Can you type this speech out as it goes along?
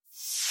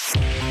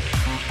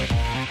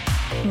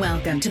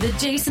Welcome to the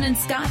Jason and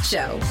Scott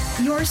Show,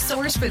 your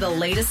source for the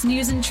latest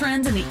news and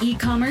trends in the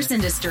e-commerce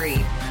industry.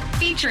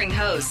 Featuring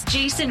host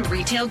Jason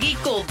Retail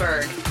Geek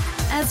Goldberg,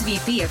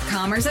 SVP of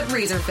Commerce at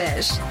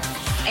Razorfish,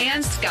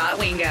 and Scott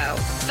Wingo,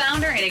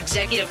 founder and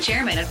executive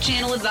chairman of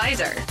Channel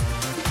Advisor.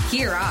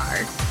 Here are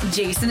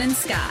Jason and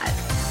Scott.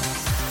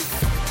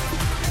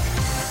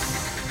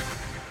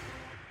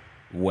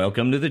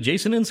 Welcome to the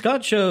Jason and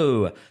Scott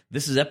Show.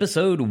 This is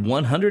episode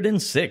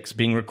 106,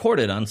 being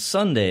recorded on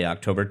Sunday,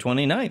 October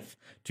 29th,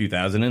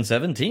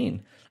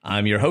 2017.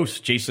 I'm your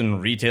host,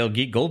 Jason Retail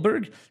Geek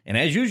Goldberg, and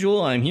as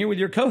usual, I'm here with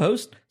your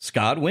co-host,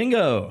 Scott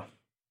Wingo.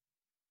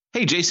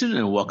 Hey, Jason,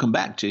 and welcome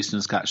back, Jason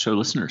and Scott Show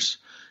listeners.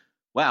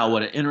 Wow,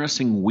 what an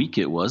interesting week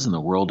it was in the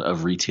world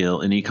of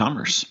retail and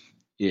e-commerce.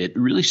 It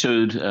really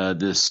showed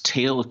this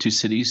tale of two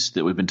cities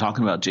that we've been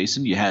talking about,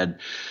 Jason. You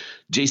had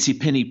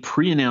JCPenney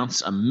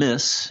pre-announce a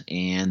miss,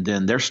 and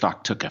then their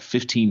stock took a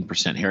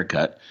 15%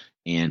 haircut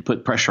and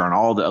put pressure on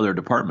all the other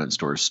department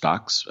store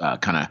stocks,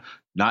 kind of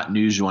not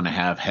news you want to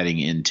have heading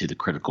into the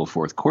critical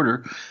fourth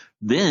quarter.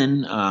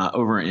 Then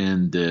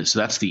so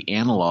that's the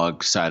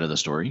analog side of the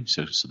story.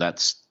 So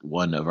that's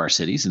one of our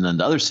cities. And then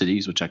the other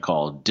cities, which I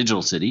call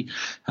Digital City,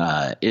 we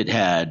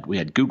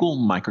had Google,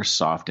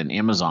 Microsoft, and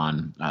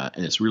Amazon.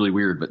 And it's really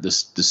weird, but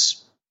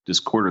this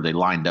quarter, they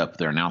lined up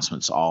their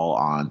announcements all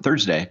on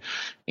Thursday,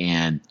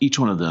 and each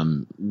one of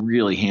them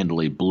really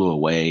handily blew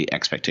away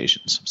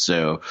expectations.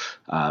 So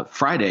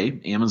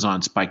Friday,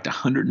 Amazon spiked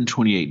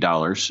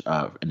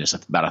 $128, and it's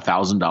about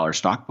 $1,000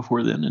 stock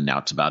before then, and now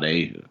it's about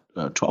a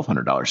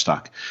 $1,200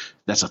 stock.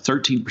 That's a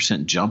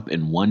 13% jump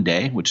in one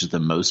day, which is the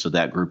most of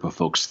that group of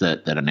folks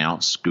that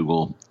announced,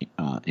 Google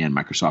and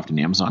Microsoft and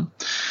Amazon.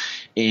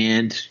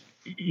 And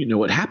you know,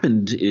 what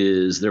happened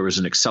is there was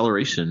an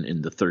acceleration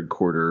in the third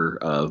quarter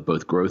of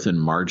both growth and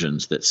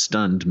margins that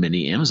stunned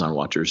many Amazon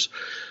watchers.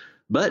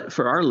 But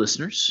for our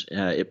listeners,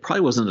 it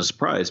probably wasn't a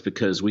surprise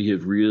because we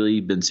have really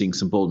been seeing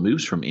some bold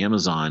moves from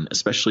Amazon,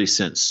 especially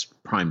since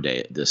Prime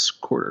Day this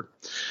quarter.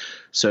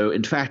 So,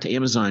 in fact,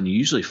 Amazon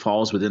usually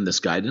falls within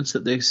this guidance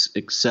that they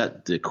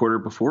set the quarter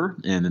before,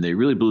 and then they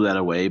really blew that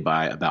away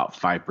by about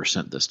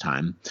 5% this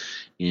time.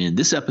 In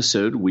this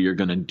episode, we are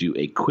going to do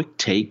a quick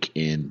take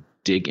and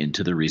dig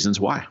into the reasons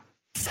why.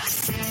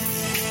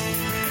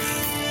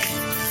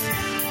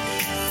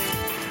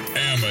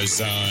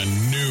 Amazon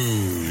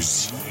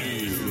News.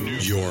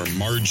 Your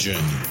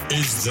margin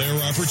is their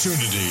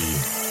opportunity.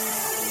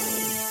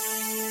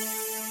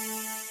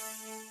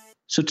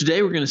 So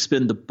today we're going to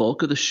spend the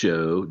bulk of the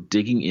show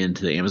digging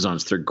into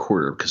Amazon's third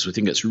quarter because we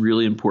think it's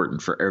really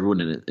important for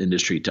everyone in the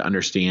industry to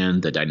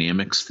understand the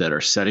dynamics that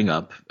are setting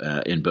up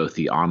in both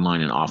the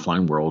online and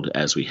offline world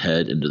as we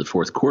head into the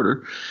fourth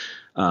quarter.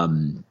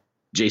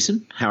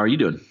 Jason, how are you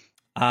doing?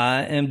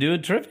 I am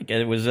doing terrific.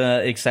 It was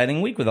an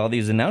exciting week with all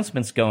these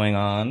announcements going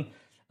on.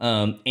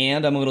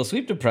 And I'm a little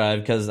sleep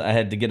deprived because I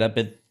had to get up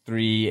at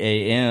 3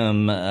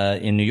 a.m.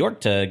 In New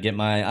York to get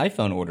my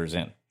iPhone orders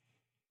in.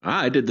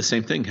 I did the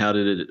same thing. How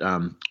did it?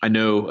 I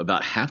know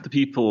about half the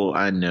people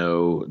I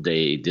know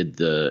they did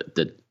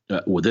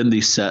within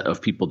the set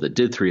of people that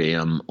did 3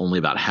 a.m., only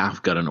about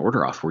half got an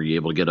order off. Were you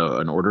able to get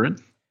an order in?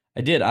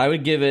 I did. I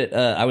would give it,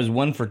 I was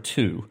 1 for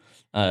 2.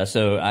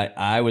 So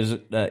I was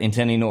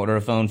intending to order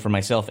a phone for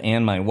myself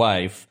and my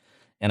wife.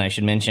 And I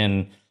should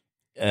mention,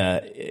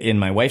 in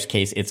my wife's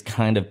case, it's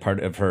kind of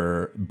part of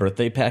her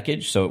birthday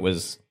package. So it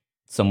was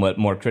somewhat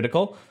more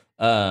critical.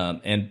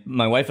 And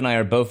my wife and I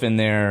are both in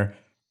their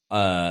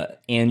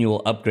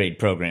annual upgrade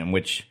program,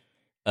 which,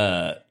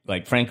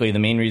 frankly, the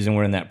main reason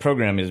we're in that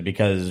program is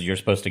because you're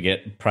supposed to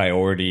get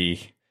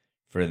priority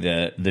for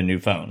the new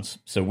phones.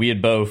 So we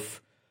had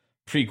both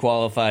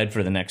pre-qualified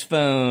for the next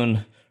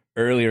phone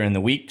earlier in the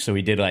week, so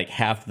we did like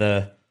half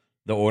the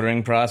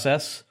ordering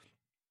process.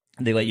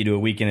 They let you do a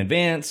week in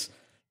advance.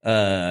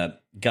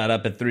 Got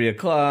up at 3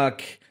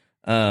 o'clock.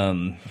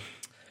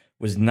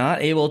 Was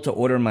not able to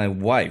order my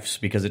wife's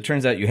because it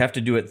turns out you have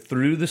to do it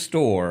through the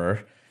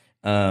store.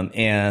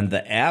 And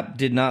the app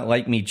did not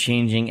like me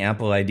changing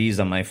Apple IDs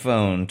on my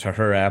phone to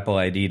her Apple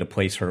ID to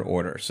place her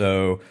order.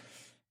 So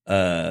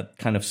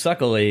kind of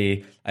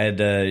suckily, I had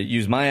to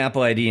use my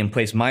Apple ID and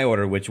place my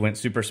order, which went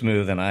super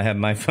smooth, and I had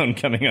my phone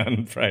coming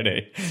on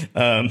Friday.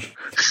 And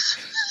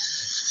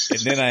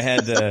then I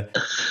had to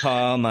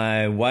call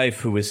my wife,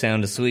 who was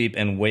sound asleep,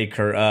 and wake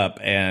her up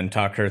and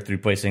talk her through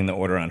placing the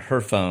order on her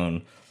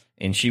phone.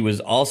 And she was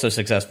also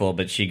successful,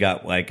 but she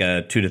got like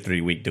a 2 to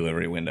 3 week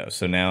delivery window.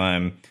 So now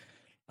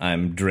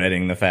I'm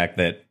dreading the fact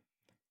that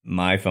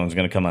my phone's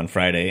going to come on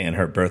Friday and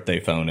her birthday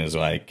phone is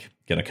like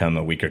going to come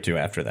a week or two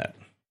after that.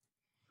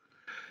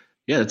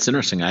 Yeah, that's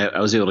interesting. I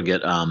was able to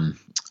get I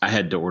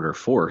had to order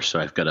 4, so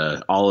I've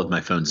got all of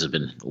my phones have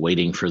been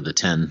waiting for the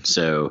 10.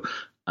 So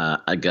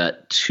I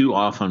got 2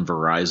 off on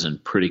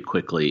Verizon pretty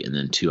quickly, and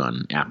then 2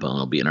 on Apple, and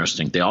it'll be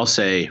interesting. They all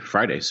say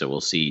Friday, so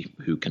we'll see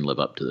who can live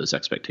up to those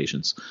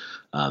expectations.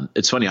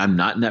 It's funny, I'm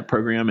not in that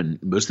program,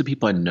 and most of the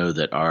people I know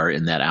that are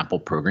in that Apple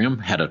program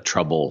had a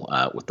trouble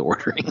with the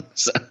ordering.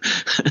 So,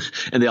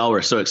 and they all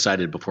were so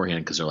excited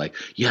beforehand because they're like,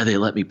 yeah, they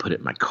let me put it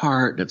in my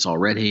cart, and it's all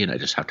ready, and I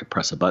just have to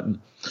press a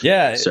button.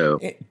 Yeah. So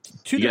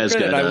to you guys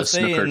credit, got I would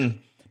say snookered. in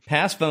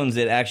past phones,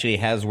 it actually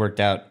has worked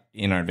out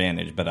in our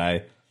advantage, but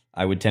I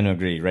would tend to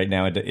agree. Right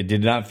now, it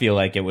did not feel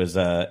like it was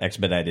an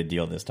expedited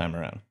deal this time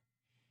around.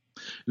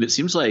 And it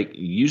seems like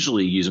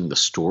usually using the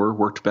store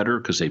worked better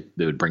because they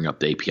would bring up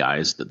the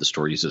APIs that the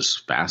store uses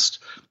fast,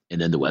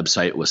 and then the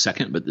website was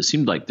second. But it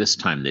seemed like this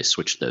time they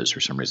switched those for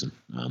some reason.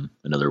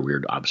 Another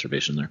weird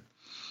observation there.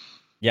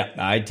 Yeah,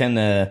 I tend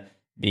to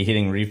be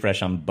hitting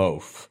refresh on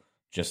both.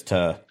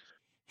 I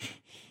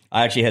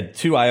actually had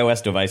 2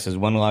 iOS devices.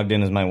 One logged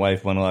in as my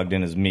wife, one logged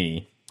in as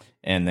me.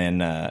 And then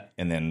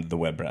the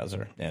web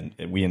browser, and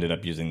we ended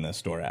up using the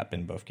store app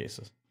in both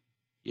cases.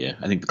 Yeah,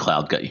 I think the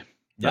cloud got you.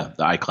 Yeah.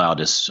 The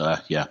iCloud is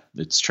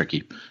it's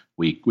tricky.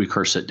 We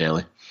curse it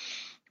daily.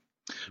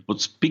 Well,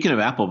 speaking of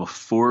Apple,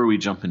 before we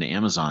jump into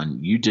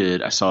Amazon,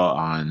 I saw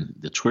on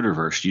the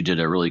Twitterverse, you did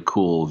a really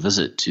cool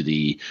visit to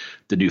the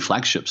new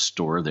flagship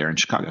store there in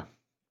Chicago.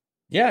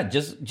 Yeah,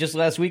 just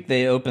last week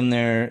they opened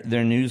their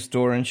new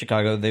store in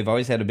Chicago. They've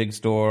always had a big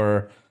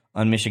store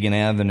on Michigan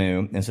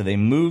Avenue, and so they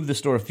moved the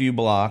store a few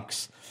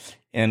blocks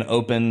and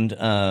opened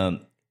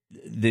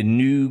the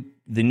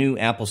new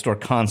Apple Store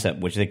concept,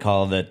 which they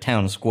call the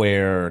Town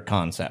Square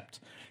concept.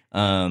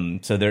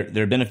 So there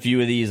have been a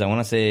few of these. I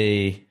want to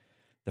say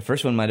the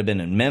first one might have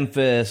been in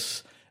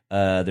Memphis.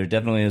 There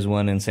definitely is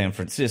one in San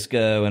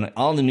Francisco, and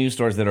all the new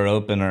stores that are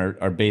open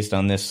are based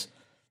on this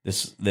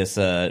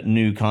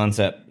new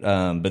concept.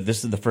 But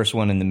this is the first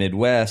one in the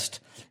Midwest,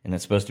 and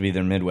it's supposed to be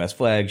their Midwest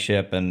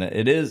flagship, and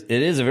it is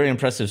a very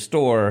impressive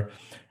store.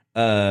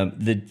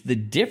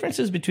 The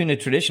differences between a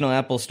traditional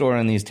Apple store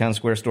and these Town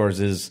Square stores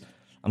is,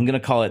 I'm going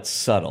to call it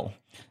subtle.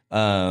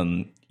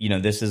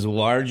 This is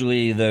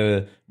largely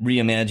the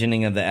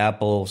reimagining of the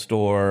Apple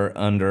store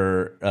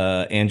under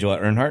Angela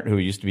Earnhardt, who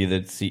used to be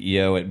the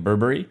CEO at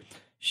Burberry.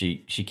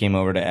 She came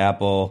over to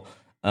Apple,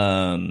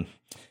 and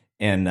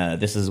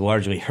this is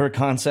largely her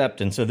concept.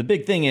 And so the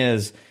big thing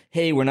is,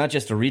 hey, we're not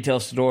just a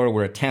retail store,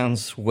 we're a town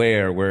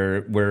square.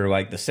 We're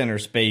like the center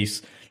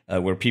space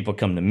where people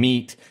come to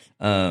meet.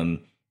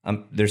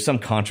 There's some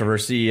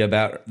controversy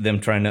about them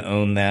trying to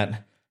own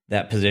that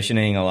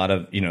positioning. A lot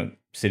of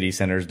city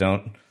centers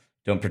don't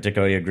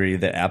particularly agree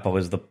that Apple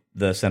is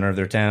the center of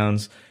their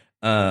towns.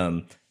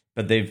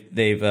 But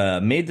they've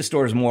made the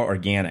stores more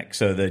organic.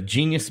 So the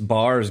Genius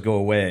bars go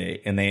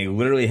away, and they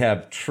literally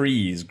have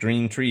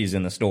green trees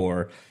in the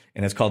store,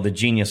 and it's called the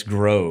Genius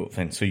Grove.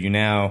 And so you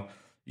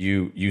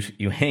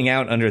hang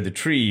out under the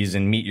trees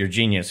and meet your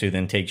genius, who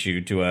then takes you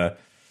to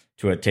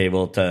a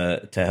table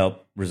to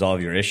help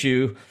resolve your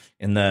issue.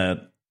 And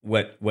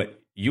what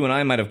you and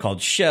I might have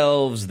called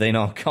shelves, they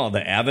now call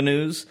the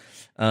avenues.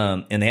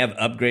 And they have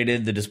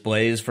upgraded the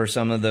displays for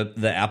some of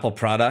the Apple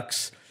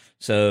products.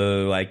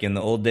 So like in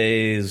the old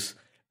days,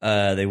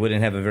 they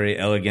wouldn't have a very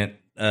elegant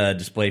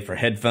display for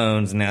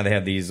headphones. Now they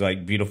have these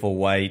like beautiful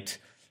white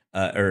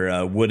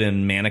or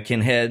wooden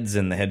mannequin heads,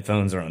 and the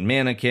headphones are on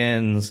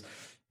mannequins.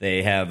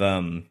 They have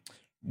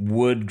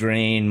wood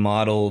grain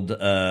modeled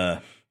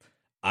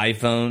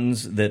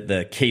iPhones that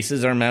the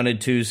cases are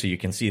mounted to, so you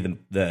can see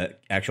the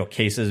actual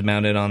cases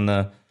mounted on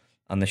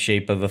the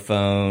shape of a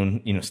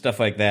phone, stuff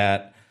like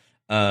that.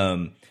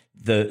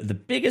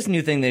 The biggest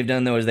new thing they've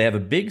done, though, is they have a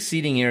big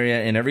seating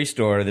area in every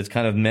store that's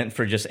kind of meant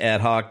for just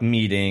ad hoc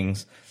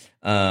meetings.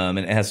 And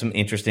it has some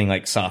interesting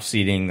like soft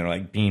seating. They're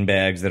like bean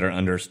bags that are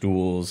under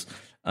stools.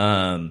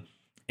 And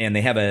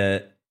they have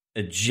a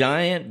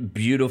giant,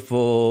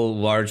 beautiful,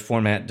 large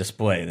format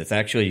display that's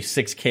actually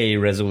 6K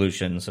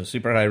resolution, so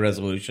super high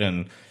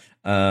resolution.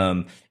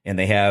 And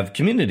they have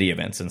community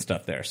events and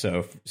stuff there.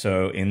 So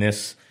in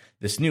this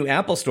new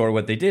Apple store,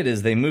 what they did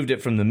is they moved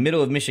it from the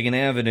middle of Michigan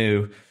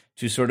Avenue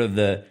to sort of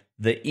the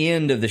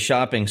end of the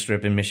shopping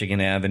strip in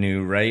Michigan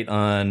Avenue, right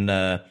on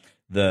the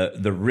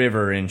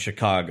river in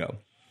Chicago.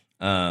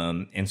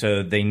 And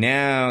so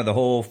the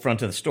whole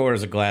front of the store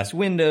is a glass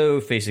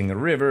window facing the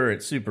river.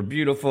 It's super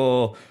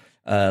beautiful.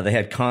 They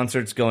had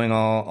concerts going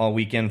all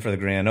weekend for the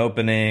grand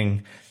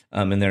opening.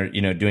 And they're,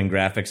 doing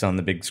graphics on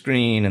the big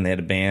screen, and they had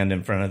a band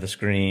in front of the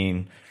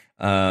screen.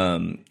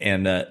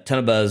 And a ton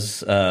of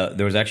buzz.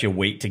 There was actually a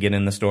wait to get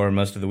in the store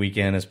most of the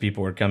weekend as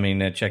people were coming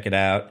to check it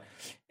out.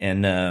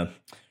 And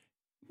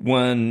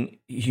one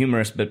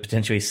humorous but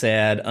potentially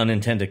sad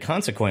unintended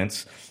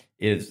consequence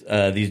is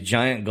these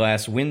giant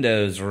glass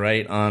windows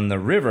right on the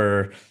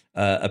river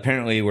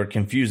apparently were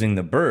confusing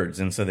the birds.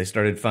 And so they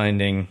started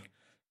finding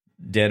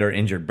dead or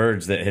injured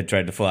birds that had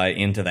tried to fly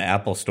into the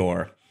Apple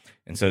store.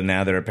 And so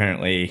now they're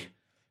apparently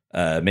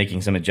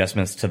making some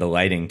adjustments to the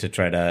lighting to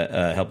try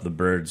to help the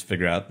birds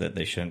figure out that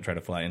they shouldn't try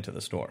to fly into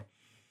the store.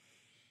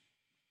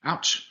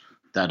 Ouch.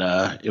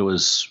 That it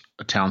was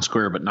a town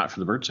square, but not for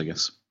the birds, I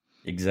guess.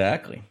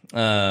 Exactly.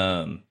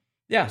 The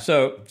Yeah,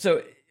 so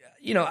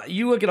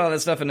you look at all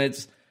that stuff, and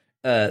it's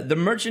the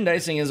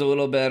merchandising is a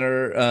little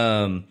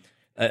better.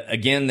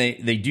 Again,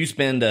 they do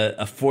spend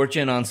a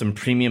fortune on some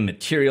premium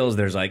materials.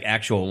 There's like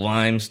actual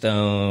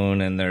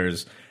limestone, and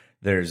there's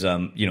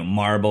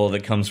marble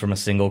that comes from a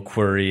single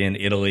quarry in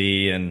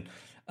Italy, and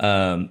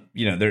the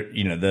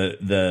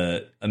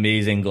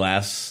amazing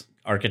glass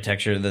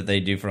architecture that they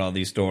do for all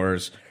these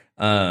stores.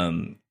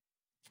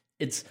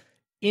 It's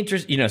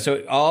interesting,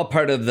 so all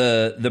part of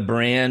the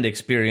brand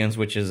experience,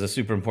 which is a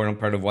super important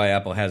part of why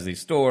Apple has these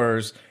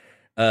stores.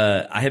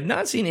 I have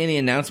not seen any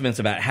announcements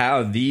about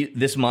how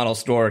this model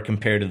store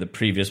compared to the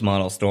previous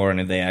model store, and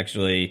if they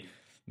actually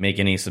make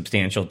any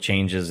substantial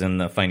changes in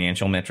the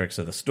financial metrics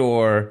of the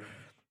store.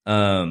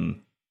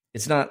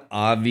 It's not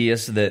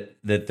obvious that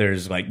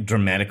there's like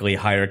dramatically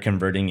higher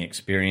converting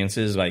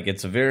experiences. Like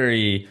it's a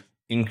very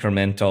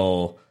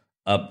incremental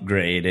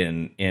upgrade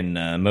in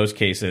most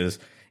cases,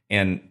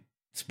 and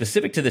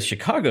specific to the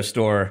Chicago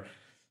store,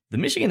 the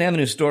Michigan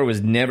Avenue store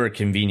was never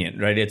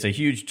convenient, right? It's a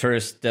huge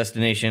tourist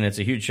destination. It's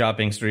a huge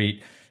shopping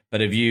street.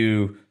 But if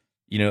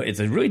it's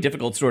a really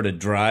difficult store to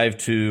drive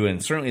to,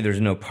 and certainly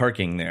there's no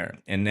parking there.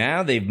 And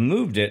now they've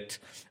moved it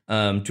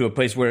to a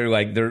place where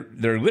like there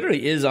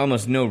literally is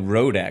almost no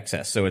road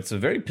access. So it's a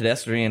very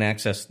pedestrian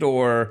access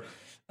store.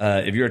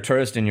 If you're a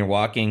tourist and you're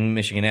walking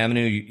Michigan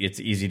Avenue,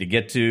 it's easy to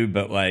get to.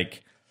 But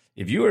like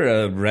if you were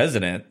a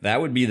resident, that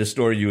would be the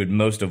store you would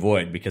most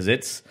avoid, because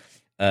it's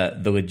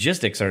the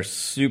logistics are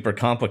super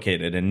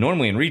complicated, and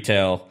normally in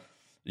retail,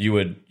 you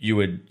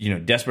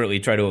would desperately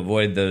try to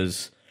avoid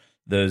those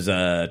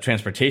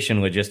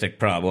transportation logistic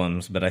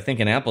problems. But I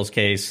think in Apple's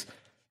case,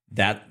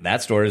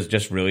 that store is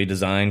just really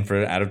designed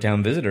for out of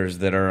town visitors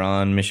that are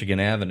on Michigan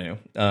Avenue,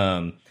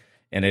 and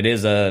it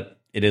is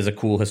a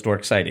cool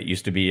historic site. It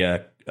used to be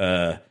a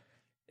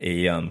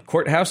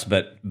courthouse,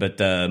 but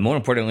more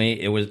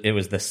importantly, it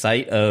was the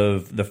site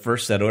of the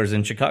first settlers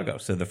in Chicago.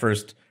 So the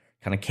first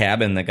kind of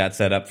cabin that got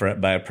set up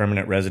by a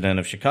permanent resident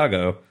of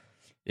Chicago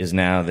is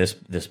now this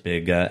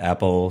big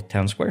Apple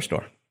Town Square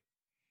store.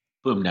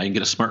 Boom! Now you can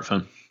get a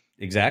smartphone.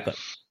 Exactly.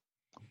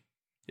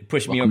 It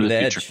pushed me over the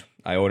edge.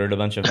 I ordered a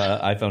bunch of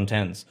iPhone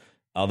 10s.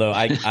 Although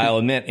I'll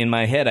admit, in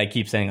my head, I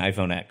keep saying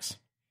iPhone X.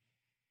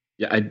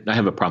 Yeah, I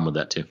have a problem with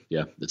that too.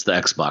 Yeah, it's the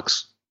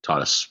Xbox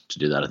taught us to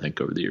do that, I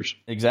think, over the years.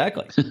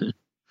 Exactly.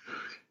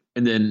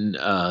 And then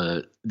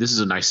this is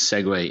a nice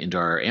segue into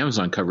our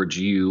Amazon coverage.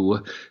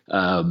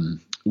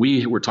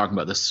 We were talking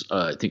about this,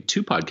 I think,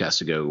 2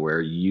 podcasts ago,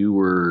 where you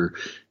were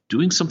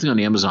doing something on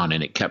Amazon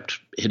and it kept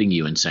hitting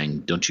you and saying,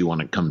 don't you want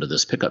to come to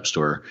this pickup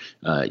store?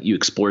 You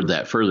explored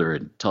that further,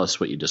 and tell us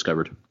what you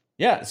discovered.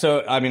 Yeah.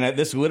 So, I mean,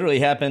 this literally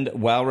happened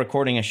while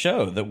recording a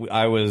show that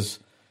I was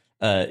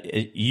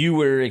you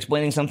were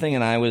explaining something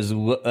and I was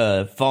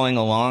following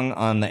along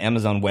on the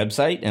Amazon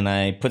website, and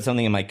I put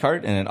something in my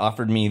cart and it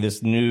offered me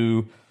this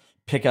new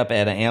pickup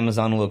at an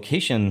Amazon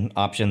location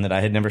option that I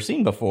had never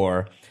seen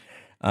before.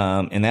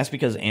 And that's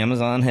because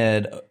Amazon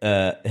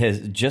has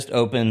just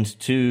opened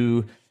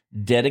 2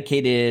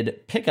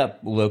 dedicated pickup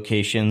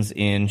locations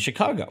in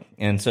Chicago.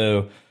 And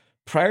so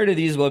prior to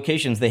these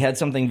locations, they had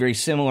something very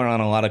similar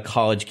on a lot of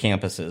college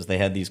campuses. They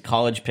had these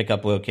college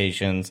pickup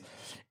locations,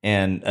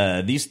 and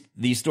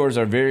these stores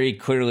are very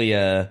clearly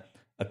a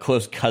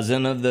close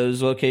cousin of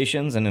those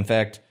locations. And in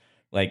fact,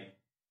 like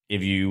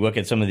if you look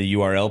at some of the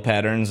URL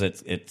patterns,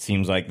 it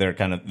seems like they're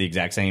kind of the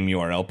exact same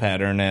URL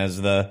pattern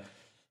as the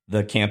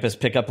campus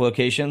pickup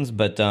locations,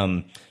 but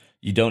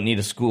you don't need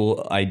a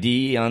school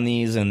ID on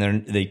these, and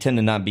they tend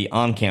to not be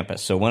on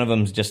campus. So one of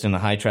them is just in a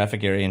high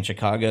traffic area in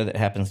Chicago that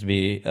happens to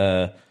be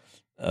a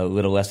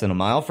little less than a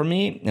mile from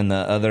me, and the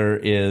other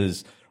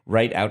is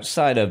right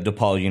outside of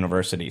DePaul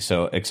University,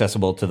 so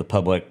accessible to the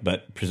public,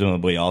 but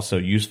presumably also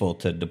useful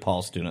to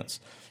DePaul students.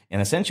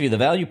 And essentially, the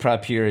value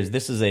prop here is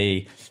this is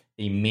a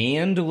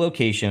manned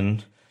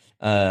location,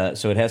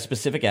 so it has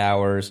specific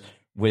hours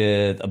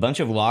with a bunch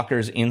of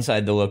lockers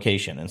inside the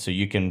location. And so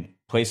you can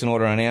place an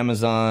order on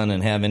Amazon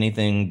and have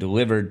anything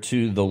delivered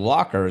to the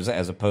lockers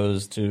as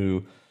opposed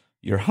to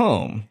your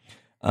home.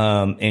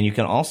 And you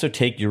can also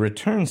take your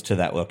returns to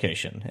that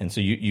location. And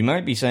so you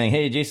might be saying,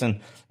 hey, Jason,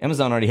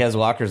 Amazon already has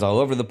lockers all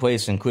over the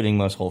place, including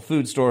most Whole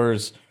Food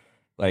stores.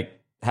 Like,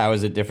 how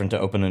is it different to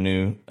open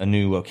a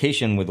new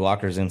location with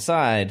lockers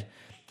inside?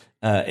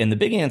 And the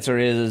big answer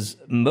is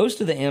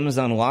most of the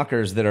Amazon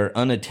lockers that are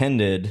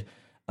unattended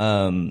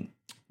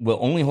will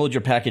only hold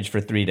your package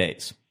for 3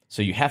 days.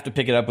 So you have to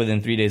pick it up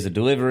within 3 days of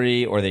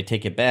delivery, or they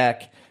take it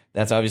back.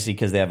 That's obviously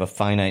because they have a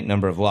finite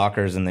number of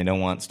lockers and they don't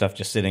want stuff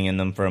just sitting in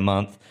them for a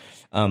month.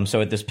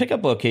 So at this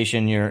pickup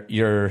location,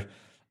 your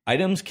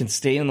items can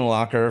stay in the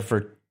locker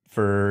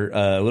for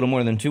a little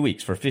more than 2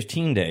 weeks, for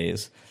 15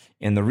 days.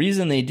 And the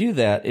reason they do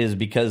that is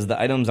because the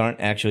items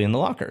aren't actually in the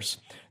lockers.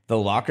 The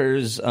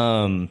lockers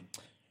don't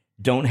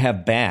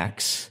have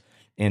backs.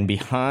 And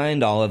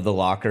behind all of the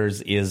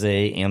lockers is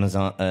a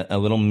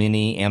little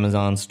mini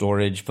Amazon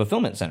storage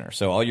fulfillment center.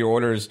 So all your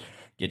orders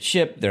get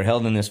shipped. They're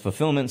held in this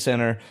fulfillment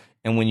center.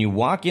 And when you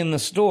walk in the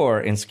store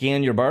and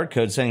scan your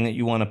barcode saying that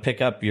you want to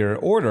pick up your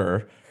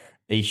order,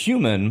 a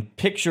human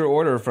picks your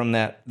order from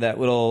that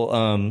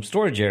little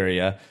storage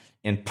area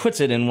and puts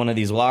it in one of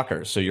these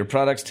lockers. So your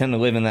products tend to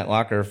live in that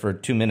locker for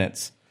 2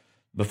 minutes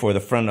before the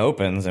front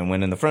opens. And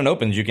when the front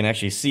opens, you can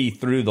actually see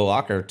through the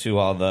locker to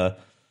all the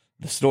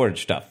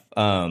storage stuff.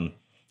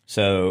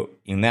 So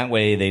in that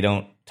way, they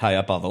don't tie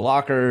up all the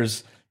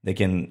lockers. They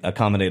can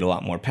accommodate a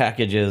lot more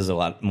packages, a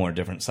lot more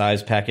different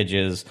size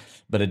packages,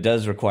 but it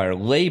does require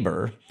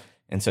labor.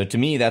 And so to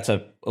me, that's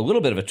a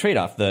little bit of a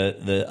trade-off.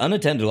 The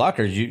unattended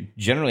lockers, you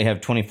generally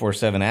have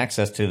 24/7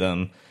 access to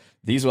them.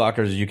 These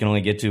lockers you can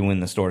only get to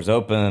when the store's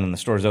open, and the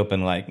store's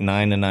open like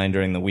 9 to 9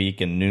 during the week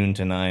and noon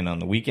to 9 on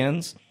the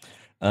weekends.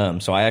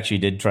 So I actually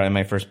did try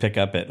my first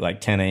pickup at like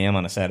 10 a.m.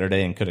 on a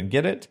Saturday and couldn't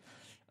get it.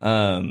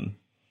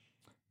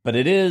 But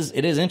it is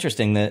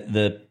interesting that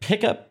the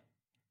pickup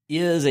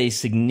is a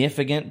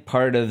significant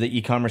part of the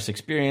e-commerce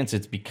experience.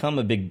 It's become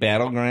a big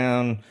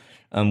battleground.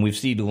 We've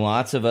seen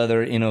lots of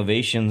other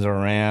innovations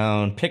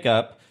around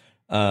pickup.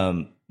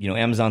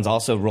 Amazon's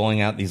also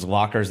rolling out these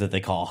lockers that they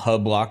call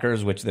hub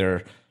lockers, which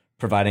they're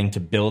providing to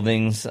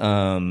buildings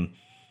to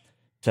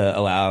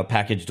allow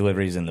package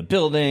deliveries in the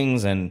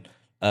buildings. And,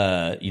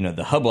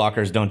 the hub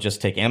lockers don't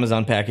just take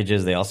Amazon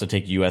packages. They also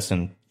take UPS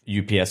and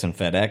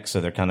FedEx.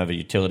 So they're kind of a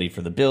utility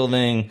for the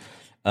building.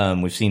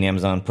 We've seen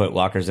Amazon put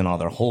lockers in all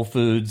their Whole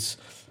Foods.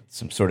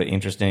 Some sort of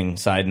interesting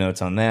side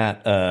notes on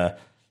that.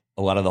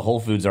 A lot of the Whole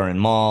Foods are in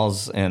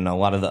malls, and a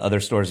lot of the other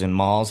stores in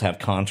malls have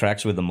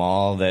contracts with the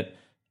mall that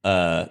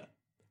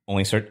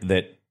only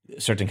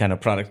certain kind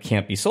of product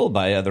can't be sold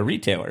by other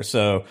retailers.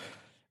 So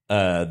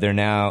they're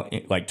now,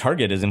 like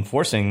Target is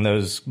enforcing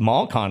those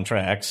mall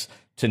contracts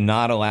to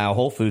not allow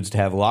Whole Foods to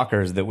have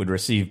lockers that would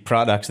receive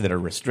products that are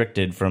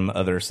restricted from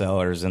other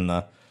sellers in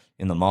the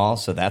mall.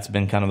 So that's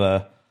been kind of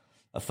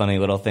a funny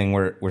little thing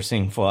we're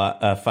seeing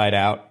fight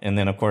out. And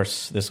then, of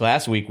course, this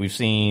last week we've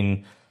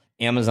seen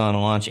Amazon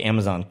launch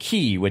Amazon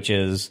Key, which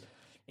is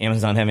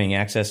Amazon having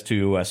access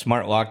to a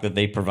smart lock that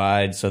they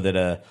provide so that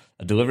a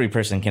delivery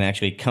person can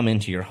actually come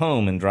into your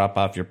home and drop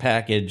off your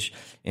package,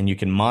 and you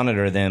can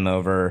monitor them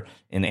over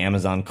an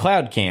Amazon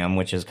Cloud Cam,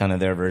 which is kind of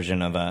their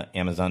version of a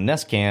Amazon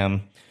Nest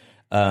Cam.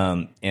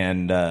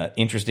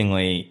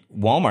 Interestingly,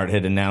 Walmart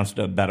had announced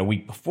about a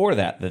week before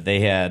that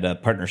they had a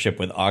partnership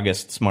with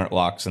August Smart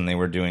Locks, and they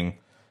were doing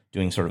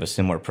sort of a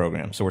similar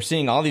program. So we're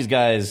seeing all these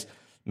guys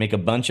make a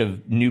bunch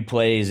of new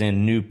plays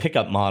and new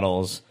pickup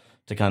models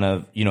to kind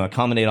of,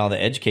 accommodate all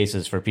the edge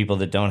cases for people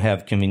that don't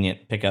have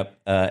convenient pickup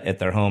at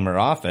their home or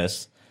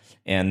office.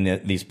 And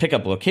these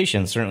pickup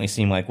locations certainly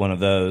seem like one of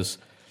those.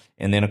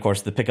 And then, of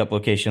course, the pickup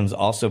locations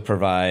also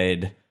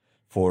provide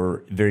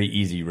for very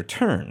easy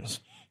returns.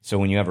 So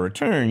when you have a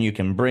return, you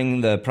can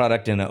bring the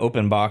product in an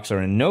open box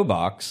or in no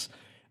box.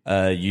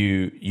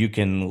 You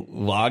can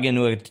log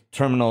into a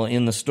terminal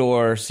in the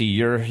store, see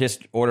your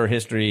order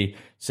history,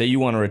 say you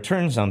want to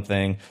return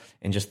something,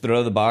 and just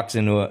throw the box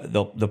into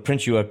they'll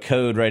print you a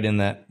code right in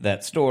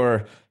that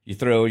store. You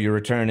throw your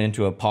return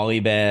into a poly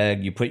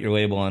bag, you put your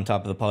label on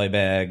top of the poly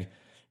bag,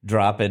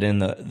 drop it in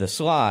the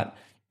slot,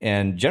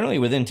 and generally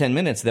within 10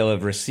 minutes they'll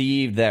have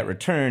received that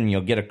return.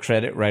 You'll get a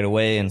credit right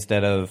away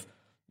instead of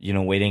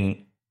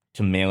waiting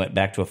to mail it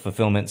back to a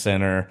fulfillment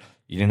center.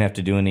 You didn't have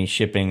to do any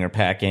shipping or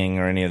packing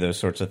or any of those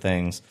sorts of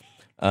things.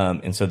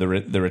 And so the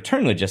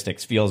return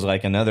logistics feels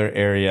like another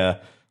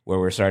area where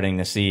we're starting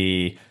to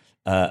see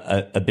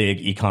a big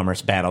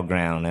e-commerce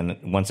battleground.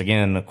 And once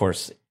again, of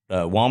course,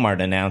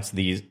 Walmart announced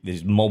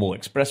these mobile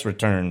express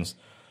returns,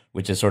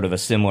 which is sort of a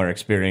similar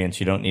experience.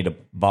 You don't need a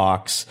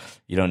box.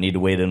 You don't need to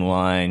wait in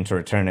line to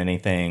return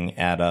anything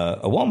at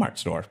a Walmart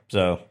store.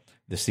 So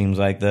this seems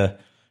like the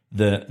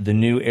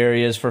new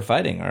areas for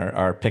fighting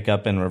are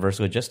pickup and reverse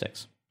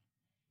logistics.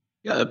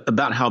 Yeah,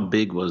 about how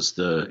big was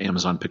the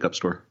Amazon pickup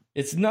store?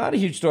 It's not a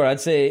huge store. I'd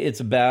say it's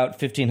about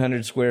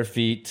 1,500 square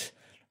feet.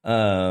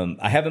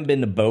 I haven't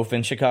been to both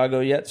in Chicago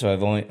yet, so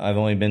I've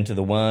only been to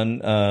the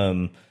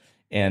one.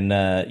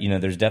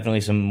 There's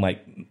definitely some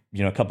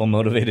a couple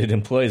motivated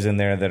employees in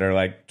there that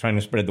are trying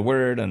to spread the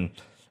word. And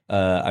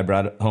I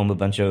brought home a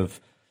bunch of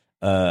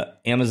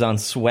Amazon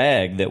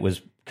swag that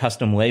was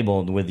custom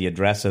labeled with the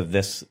address of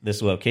this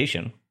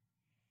location.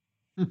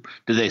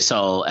 Do they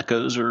sell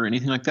Echoes or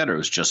anything like that, or it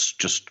was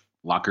just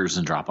lockers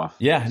and drop off?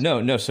 Yeah,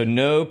 no. So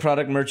no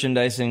product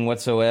merchandising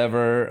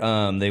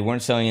whatsoever. They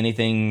weren't selling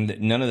anything.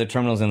 None of the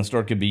terminals in the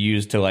store could be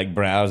used to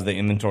browse the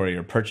inventory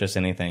or purchase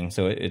anything.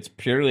 So it's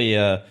purely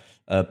a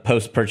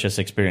post-purchase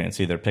experience,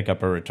 either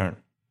pickup or return.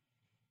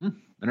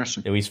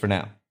 Interesting. At least for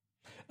now.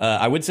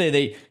 I would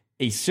say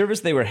a service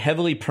they were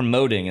heavily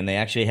promoting, and they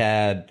actually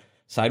had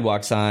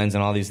sidewalk signs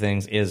and all these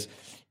things, is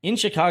in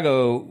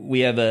Chicago, we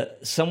have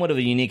somewhat of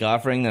a unique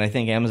offering that I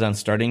think Amazon's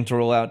starting to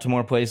roll out to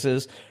more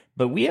places.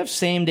 But we have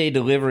same-day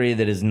delivery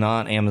that is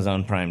not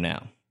Amazon Prime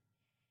Now.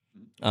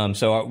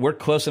 So we're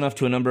close enough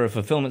to a number of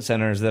fulfillment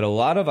centers that a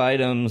lot of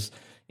items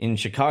in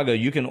Chicago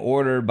you can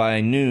order by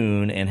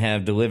noon and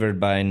have delivered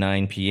by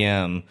 9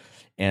 p.m.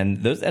 And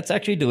that's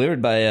actually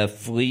delivered by a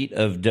fleet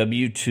of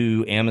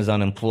W-2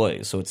 Amazon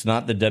employees. So it's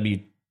not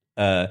the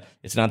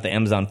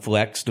Amazon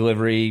Flex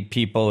delivery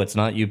people. It's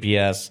not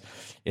UPS.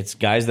 It's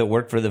guys that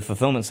work for the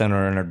fulfillment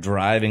center and are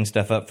driving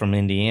stuff up from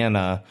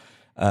Indiana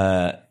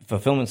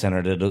fulfillment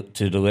center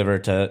to deliver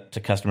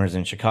to customers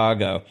in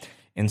Chicago.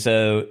 And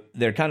so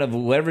they're kind of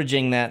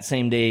leveraging that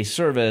same day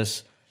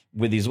service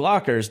with these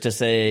lockers to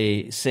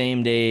say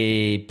same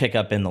day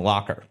pickup in the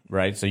locker,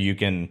 right? So you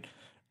can,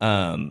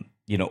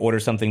 order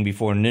something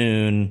before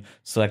noon,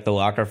 select the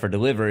locker for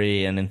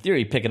delivery, and in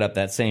theory, pick it up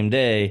that same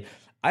day.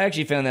 I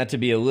actually found that to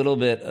be a little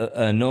bit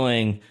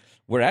annoying.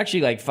 We're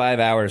actually like 5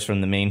 hours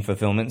from the main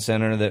fulfillment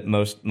center that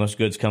most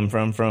goods come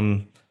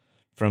from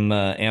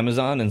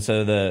Amazon. And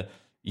so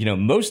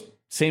most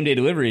same day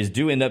deliveries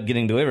do end up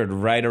getting delivered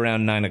right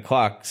around 9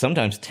 o'clock,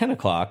 sometimes 10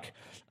 o'clock.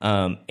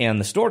 And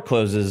the store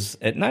closes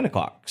at 9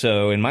 o'clock.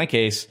 So in my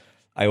case,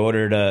 I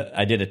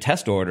did a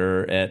test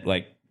order at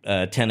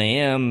 10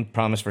 a.m.,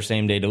 promised for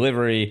same day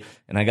delivery,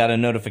 and I got a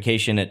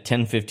notification at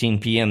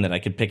 10:15 p.m. that I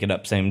could pick it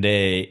up same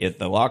day at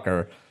the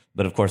locker.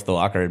 But of course, the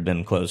locker had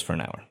been closed for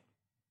an hour.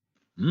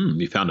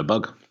 You found a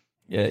bug.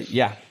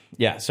 Yeah.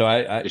 So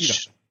I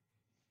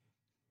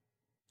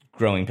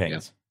growing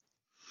pains.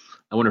 Yeah.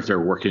 I wonder if they're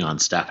working on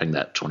staffing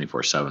that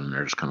 24/7.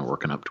 They're just kind of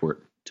working up to it.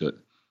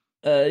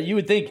 You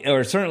would think,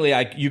 or certainly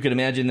you could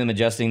imagine them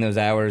adjusting those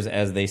hours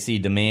as they see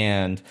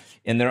demand.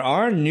 And there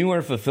are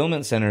newer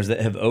fulfillment centers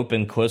that have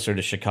opened closer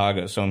to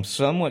Chicago. So I'm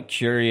somewhat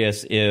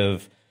curious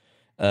if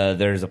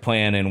there's a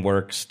plan in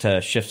works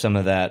to shift some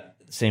of that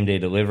same day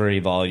delivery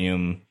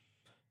volume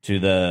to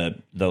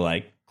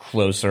the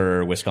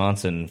closer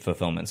Wisconsin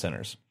fulfillment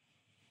centers.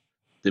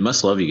 They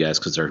must love you guys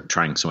because they're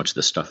trying so much of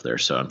this stuff there.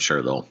 So I'm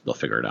sure they'll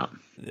figure it out.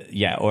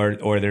 Yeah,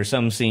 or there's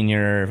some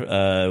senior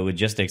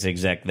logistics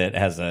exec that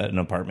has an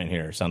apartment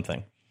here or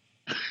something.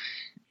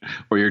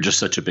 Or you're just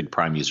such a big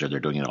Prime user, they're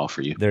doing it all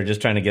for you. They're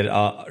just trying to get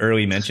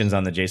early mentions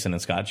on the Jason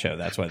and Scott show.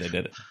 That's why they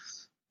did it.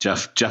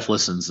 Jeff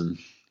listens, and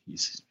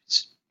he's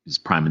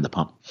priming the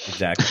pump.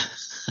 Exactly.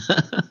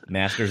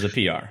 Masters of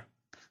PR.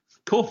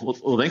 Cool.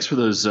 Well, thanks for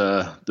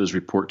those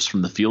reports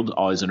from the field.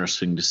 Always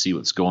interesting to see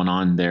what's going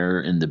on there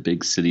in the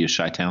big city of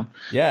Chi-Town.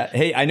 Yeah.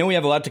 Hey, I know we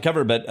have a lot to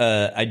cover, but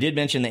I did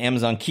mention the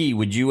Amazon Key.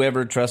 Would you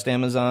ever trust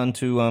Amazon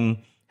to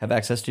have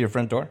access to your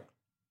front door?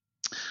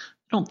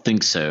 I don't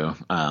think so.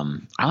 I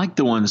like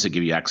the ones that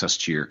give you access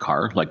to your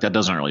car. That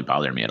doesn't really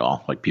bother me at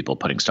all. Like people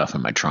putting stuff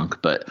in my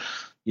trunk, but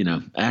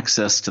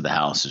access to the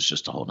house is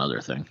just a whole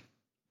nother thing.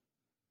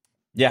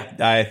 Yeah,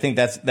 I think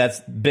that's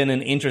been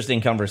an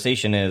interesting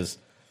conversation. Is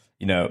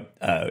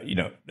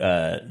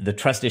the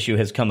trust issue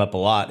has come up a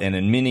lot, and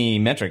in many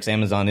metrics,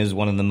 Amazon is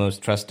one of the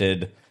most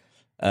trusted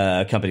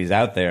companies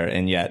out there,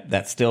 and yet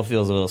that still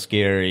feels a little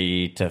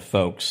scary to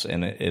folks.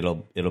 And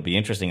it'll be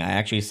interesting. I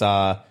actually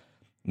saw,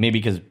 maybe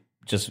because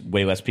just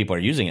way less people are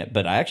using it,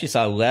 but I actually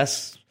saw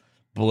less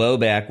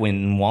blowback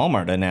when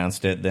Walmart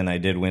announced it than I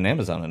did when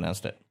Amazon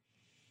announced it.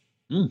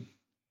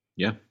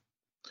 Yeah.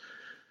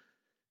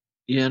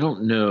 Yeah, I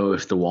don't know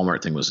if the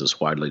Walmart thing was as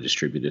widely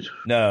distributed.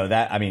 No,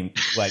 totally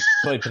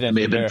potentially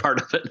may have been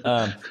part of it.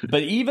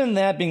 But even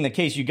that being the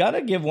case, you got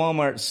to give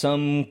Walmart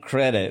some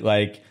credit.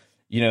 I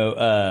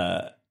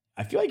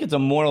feel like it's a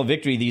moral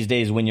victory these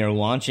days when you're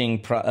launching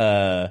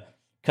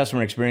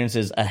customer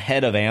experiences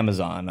ahead of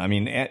Amazon. I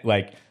mean,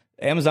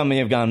 Amazon may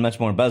have gotten much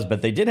more buzz,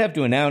 but they did have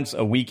to announce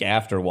a week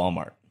after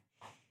Walmart.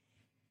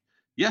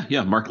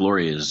 Yeah. Mark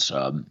Laurie is,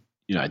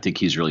 I think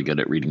he's really good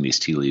at reading these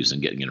tea leaves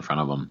and getting in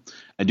front of them.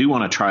 I do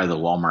want to try the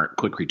Walmart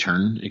quick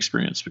return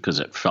experience because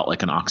it felt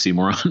like an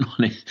oxymoron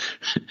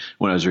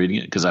when I was reading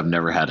it, because I've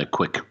never had a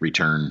quick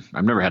return.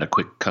 I've never had a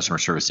quick customer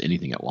service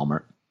anything at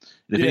Walmart.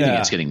 And if anything,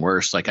 it's getting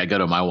worse. I go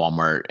to my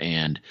Walmart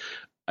and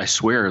I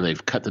swear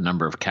they've cut the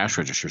number of cash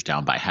registers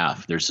down by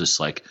half. There's this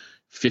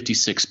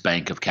 56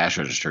 bank of cash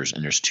registers,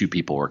 and there's 2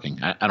 people working.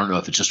 I don't know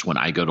if it's just when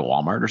I go to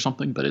Walmart or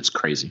something, but it's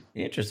crazy.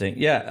 Interesting.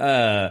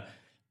 Yeah.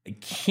 I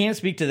can't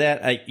speak to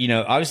that.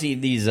 Obviously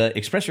these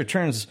express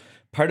returns,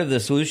 part of the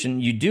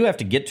solution, you do have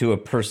to get to a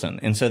person.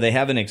 And so they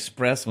have an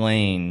express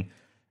lane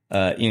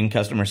in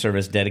customer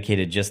service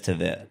dedicated just to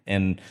that.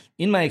 And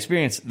in my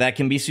experience, that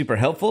can be super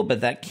helpful,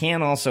 but that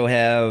can also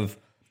have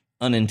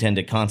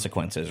unintended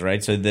consequences,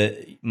 right? So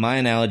my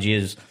analogy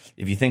is,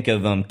 if you think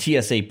of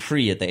TSA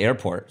Pre at the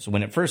airport, so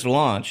when it first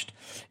launched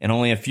and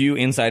only a few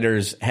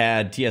insiders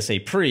had TSA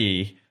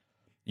Pre,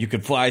 you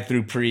could fly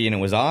through Pre and it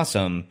was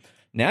awesome.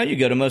 Now you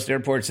go to most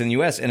airports in the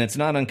U.S. and it's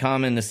not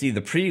uncommon to see the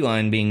Pre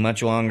line being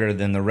much longer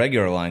than the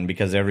regular line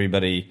because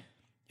everybody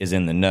is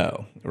in the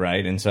know,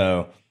 right? And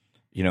so,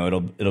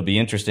 it'll be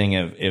interesting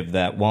if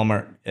that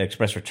Walmart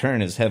Express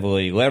Return is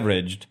heavily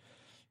leveraged.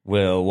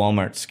 Will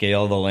Walmart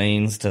scale the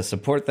lanes to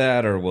support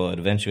that, or will it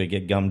eventually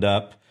get gummed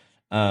up?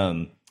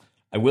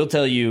 I will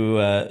tell you,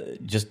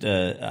 just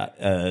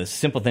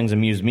simple things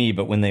amuse me,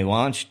 but when they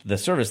launched the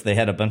service, they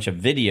had a bunch of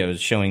videos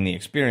showing the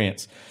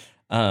experience.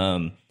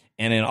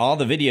 And in all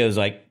the videos,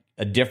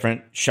 a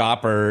different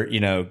shopper,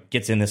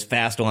 gets in this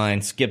fast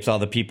line, skips all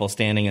the people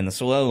standing in the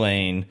slow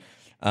lane,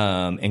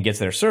 and gets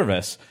their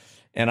service.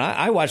 And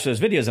I watch those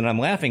videos and I'm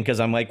laughing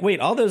because I'm like, wait,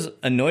 all those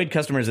annoyed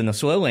customers in the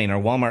slow lane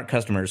are Walmart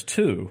customers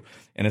too.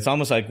 And it's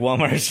almost like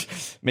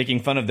Walmart's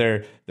making fun of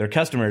their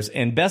customers.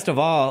 And best of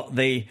all,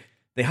 they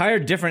they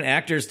hired different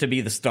actors to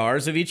be the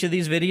stars of each of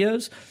these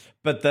videos,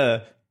 but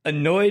the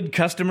annoyed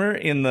customer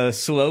in the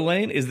slow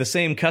lane is the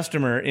same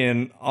customer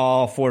in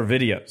all 4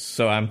 videos.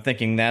 So I'm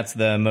thinking that's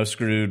the most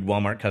screwed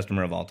Walmart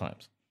customer of all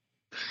times.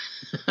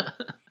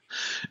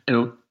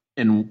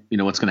 And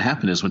what's going to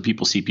happen is when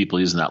people see people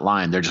using that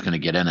line, they're just going to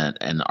get in it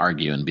and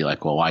argue and be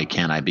like, well, why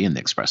can't I be in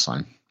the express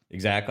line?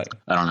 Exactly.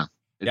 I don't know.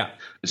 Yeah.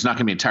 It's not going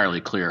to be entirely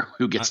clear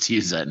who gets to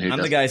use that and who doesn't.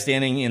 I'm the guy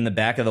standing in the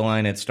back of the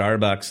line at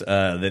Starbucks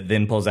that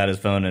then pulls out his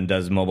phone and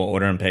does mobile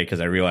order and pay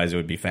because I realized it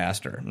would be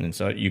faster. And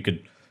so you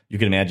could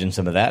imagine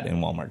some of that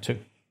in Walmart too.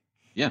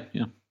 Yeah.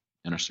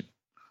 Interesting.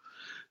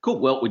 Cool.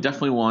 Well, we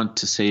definitely want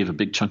to save a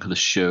big chunk of the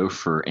show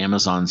for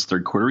Amazon's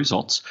third quarter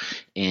results.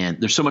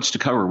 And there's so much to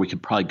cover, we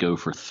could probably go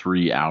for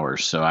 3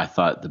 hours. So I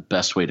thought the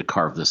best way to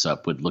carve this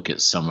up would look at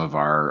some of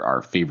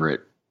our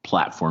favorite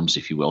platforms,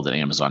 if you will, that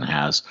Amazon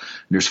has.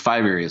 And there's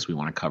 5 areas we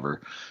want to cover.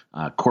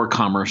 Core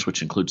commerce,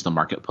 which includes the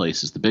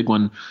marketplace, is the big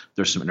one.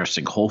 There's some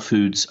interesting Whole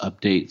Foods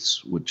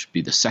updates, which would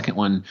be the second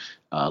one.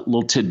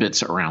 Little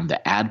tidbits around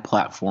the ad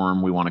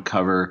platform we want to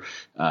cover,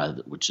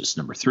 which is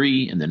number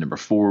 3. And then number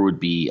 4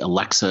 would be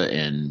Alexa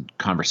and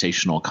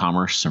conversational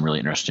commerce, some really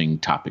interesting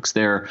topics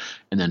there.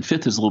 And then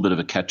 5th is a little bit of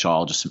a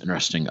catch-all, just some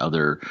interesting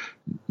other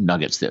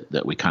nuggets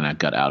that we kind of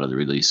got out of the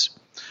release.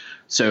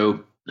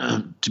 So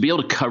to be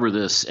able to cover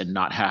this and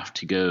not have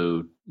to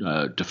go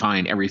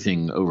define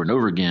everything over and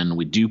over again,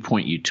 we do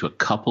point you to a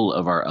couple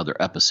of our other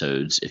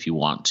episodes if you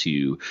want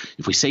to.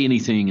 If we say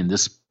anything in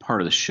this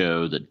part of the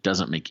show that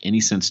doesn't make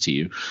any sense to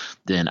you,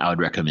 then I would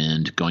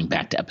recommend going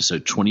back to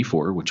episode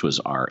 24, which was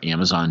our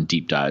Amazon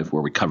deep dive,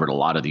 where we covered a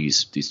lot of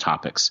these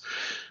topics.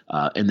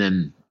 And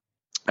then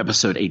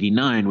episode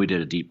 89, we did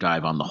a deep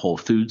dive on the Whole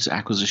Foods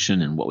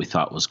acquisition and what we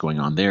thought was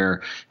going on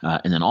there.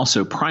 And then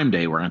also Prime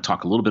Day, we're going to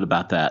talk a little bit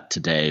about that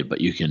today,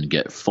 but you can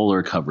get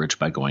fuller coverage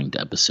by going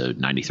to episode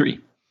 93.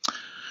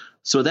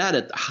 So that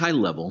at the high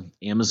level,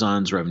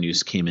 Amazon's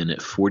revenues came in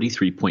at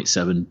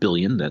 $43.7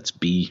 billion. That's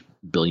B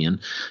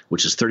billion,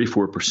 which is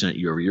 34%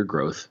 year-over-year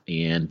growth.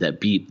 And that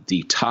beat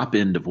the top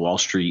end of Wall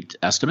Street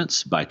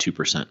estimates by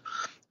 2%.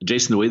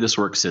 Jason, the way this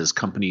works is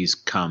companies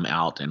come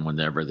out and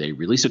whenever they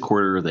release a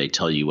quarter, they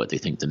tell you what they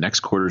think the next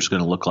quarter is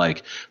going to look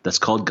like. That's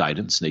called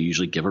guidance. They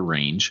usually give a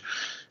range.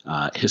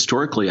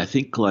 Historically, I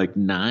think like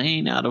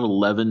 9 out of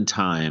 11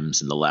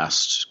 times in the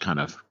last kind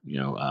of,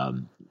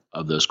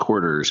 of those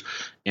quarters,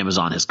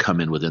 Amazon has come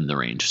in within the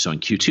range. So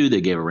in Q2,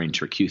 they gave a range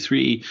for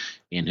Q3,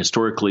 and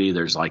historically,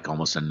 there's like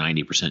almost a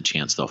 90%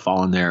 chance they'll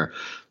fall in there.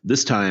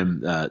 This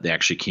time, they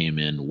actually came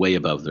in way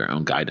above their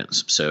own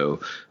guidance.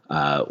 So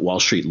Wall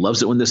Street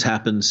loves it when this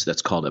happens.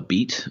 That's called a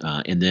beat.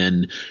 And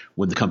then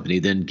when the company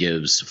then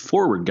gives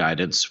forward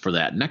guidance for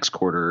that next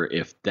quarter,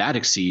 if that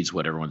exceeds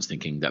what everyone's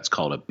thinking, that's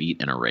called a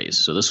beat and a raise.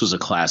 So this was a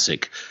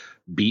classic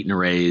beat and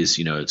raise.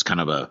 It's kind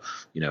of a,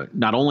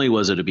 not only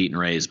was it a beat and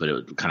raise, but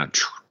it kind of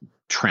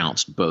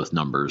trounced both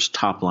numbers,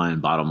 top line,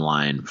 bottom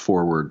line,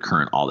 forward,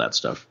 current, all that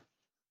stuff.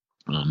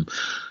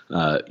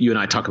 You and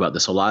I talk about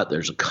this a lot.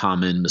 There's a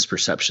common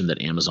misperception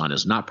that Amazon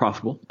is not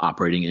profitable.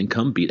 Operating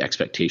income beat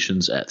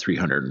expectations at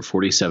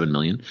 $347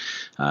 million.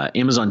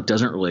 Amazon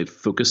doesn't really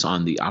focus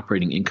on the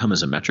operating income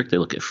as a metric. They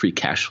look at free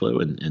cash flow,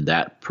 and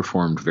that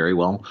performed very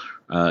well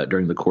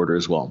during the quarter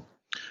as well.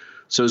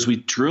 So as we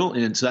drill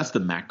in, so that's the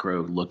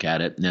macro look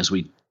at it. And as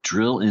we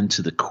drill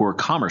into the core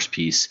commerce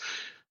piece,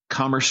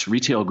 commerce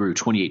retail grew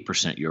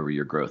 28%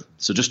 year-over-year growth.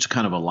 So just to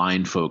kind of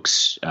align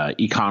folks,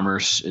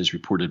 e-commerce is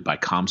reported by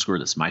Comscore.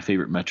 That's my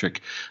favorite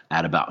metric,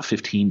 at about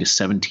 15 to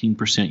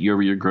 17%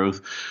 year-over-year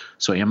growth.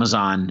 So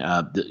Amazon,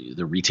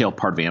 the retail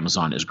part of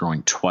Amazon is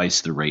growing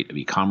twice the rate of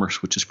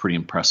e-commerce, which is pretty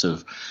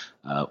impressive.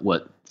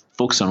 What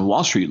folks on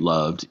Wall Street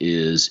loved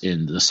is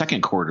in the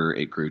second quarter,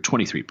 it grew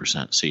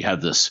 23%. So you have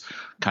this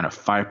kind of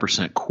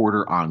 5%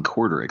 quarter on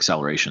quarter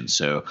acceleration.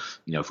 So,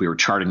 if we were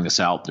charting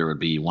this out, there would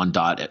be one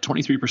dot at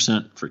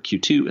 23% for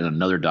Q2 and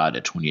another dot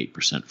at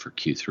 28% for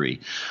Q3.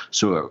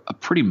 So a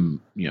pretty,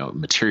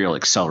 material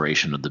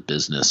acceleration of the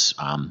business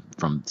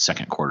from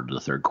second quarter to the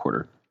third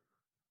quarter.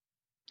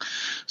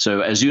 So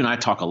as you and I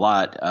talk a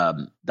lot,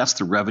 that's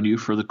the revenue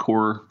for the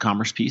core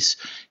commerce piece,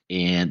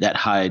 and that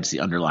hides the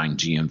underlying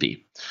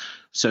GMV.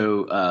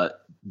 So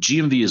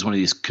GMV is one of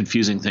these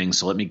confusing things.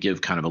 So let me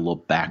give kind of a little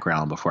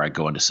background before I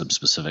go into some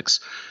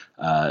specifics.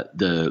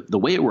 The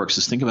way it works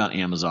is, think about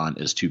Amazon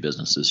as two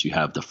businesses. You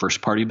have the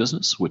first party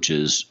business, which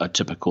is a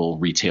typical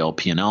retail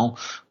P&L.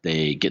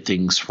 They get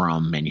things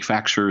from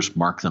manufacturers,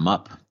 mark them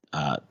up.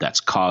 That's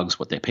COGS,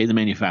 what they pay the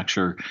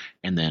manufacturer,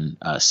 and then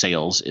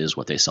sales is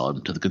what they sell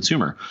them to the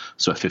consumer.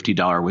 So a $50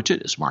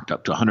 widget is marked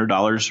up to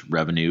 $100.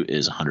 Revenue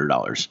is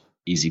 $100.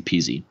 Easy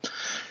peasy.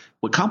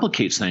 What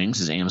complicates things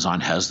is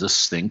Amazon has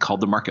this thing called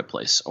the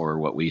marketplace, or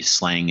what we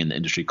slang in the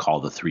industry call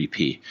the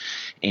 3P.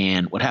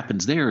 And what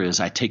happens there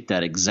is I take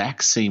that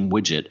exact same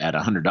widget at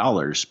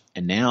 $100,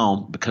 and now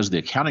because of the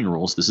accounting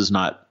rules, this is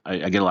not – I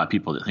get a lot of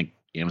people that think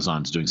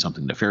Amazon's doing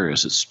something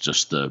nefarious. It's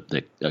just the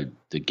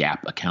GAAP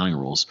accounting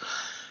rules.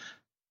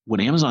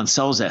 When Amazon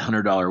sells that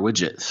 $100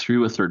 widget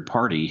through a third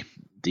party,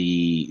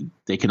 the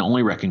they can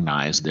only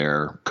recognize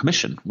their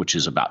commission, which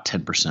is about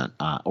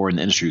 10%, or in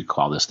the industry we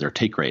call this their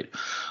take rate.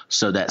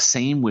 So that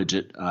same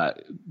widget,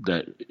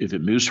 that if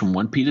it moves from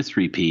 1P to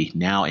 3P,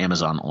 now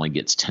Amazon only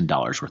gets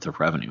 $10 worth of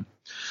revenue.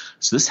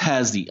 So this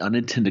has the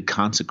unintended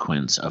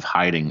consequence of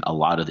hiding a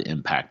lot of the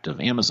impact of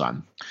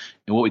Amazon.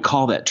 And what we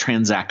call that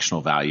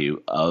transactional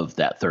value of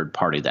that third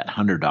party, that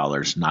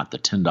 $100, not the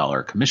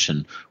 $10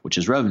 commission, which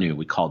is revenue,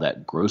 we call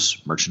that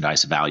gross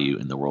merchandise value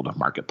in the world of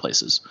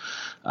marketplaces.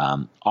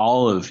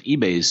 All of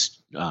eBay's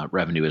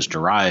revenue is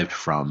derived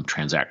from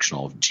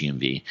transactional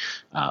GMV.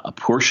 A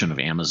portion of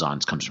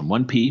Amazon's comes from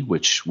 1P,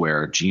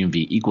 where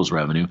GMV equals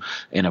revenue,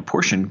 and a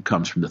portion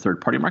comes from the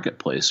third-party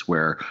marketplace,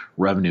 where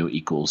revenue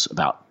equals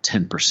about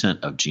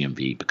 10% of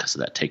GMV because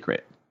of that take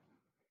rate.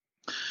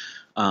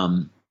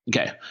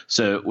 Okay,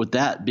 so with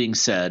that being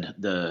said,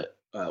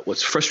 what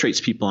frustrates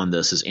people on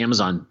this is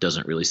Amazon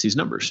doesn't release these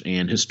numbers.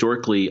 And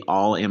historically,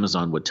 all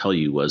Amazon would tell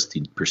you was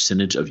the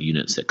percentage of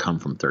units that come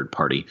from third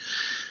party.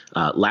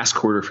 Last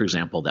quarter, for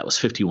example, that was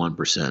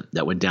 51%.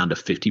 That went down to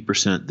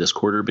 50% this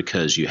quarter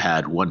because you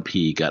had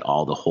 1P got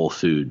all the Whole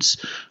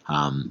Foods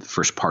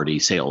first party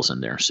sales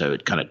in there. So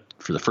it kind of,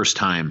 for the first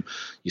time,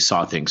 you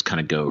saw things kind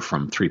of go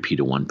from 3P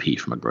to 1P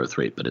from a growth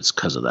rate, but it's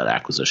because of that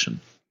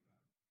acquisition.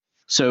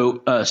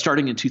 So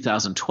starting in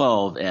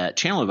 2012 at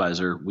Channel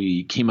Advisor,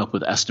 we came up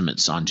with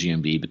estimates on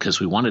GMV because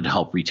we wanted to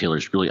help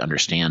retailers really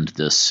understand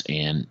this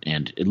and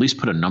at least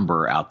put a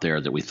number out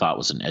there that we thought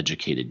was an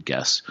educated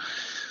guess.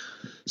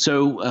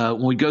 So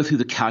when we go through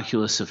the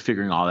calculus of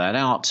figuring all that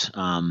out,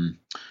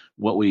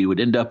 what we would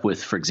end up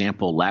with, for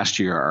example, last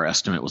year, our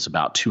estimate was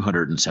about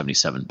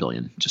 $277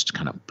 billion, just to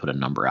kind of put a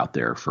number out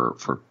there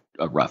for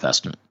a rough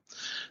estimate.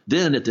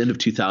 Then at the end of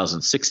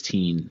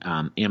 2016,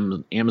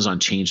 Amazon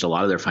changed a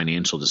lot of their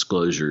financial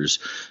disclosures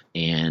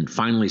and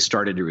finally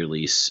started to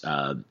release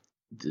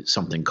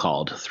something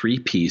called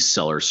 3P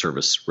seller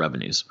service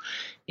revenues.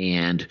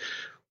 And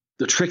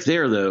the trick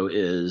there, though,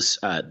 is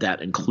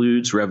that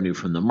includes revenue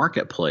from the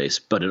marketplace,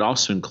 but it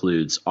also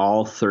includes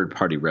all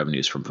third-party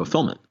revenues from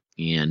fulfillment.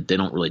 And they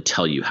don't really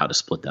tell you how to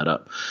split that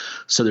up.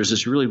 So there's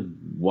this really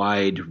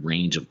wide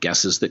range of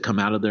guesses that come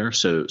out of there.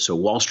 So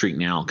Wall Street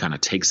now kind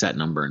of takes that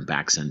number and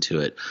backs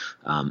into it.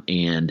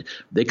 And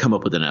they come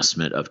up with an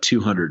estimate of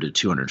 200 to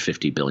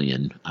 250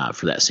 billion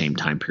for that same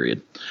time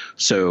period.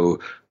 So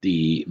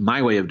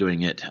my way of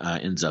doing it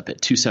ends up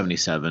at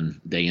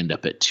 277. They end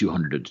up at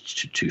 200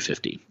 to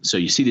 250. So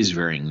you see these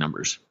varying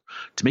numbers.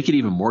 To make it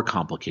even more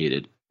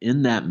complicated,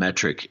 in that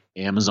metric,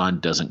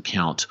 Amazon doesn't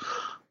count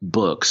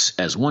books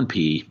as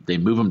 1P, they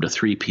move them to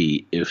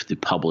 3P if the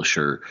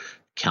publisher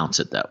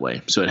counts it that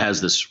way. So it has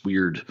this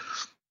weird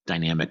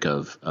dynamic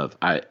of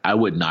I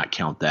would not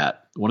count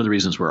that. One of the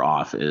reasons we're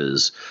off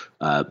is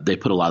they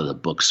put a lot of the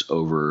books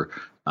over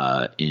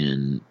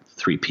in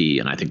 3P,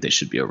 and I think they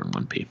should be over in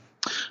 1P.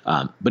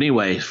 But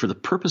anyway, for the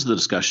purpose of the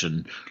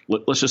discussion,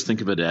 let's just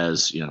think of it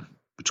as,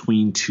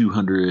 between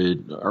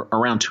 200 or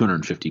around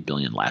 250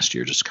 billion last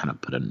year, just kind of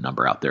put a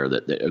number out there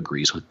that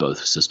agrees with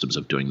both systems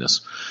of doing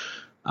this.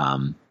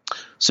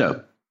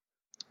 So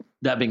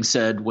that being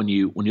said, when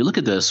you look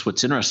at this,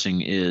 what's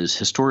interesting is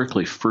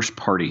historically first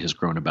party has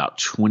grown about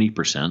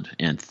 20%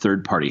 and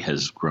third party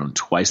has grown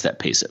twice that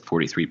pace at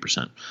 43%.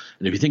 And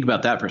if you think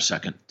about that for a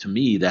second, to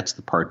me, that's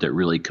the part that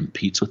really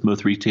competes with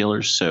most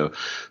retailers. So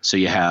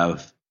you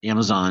have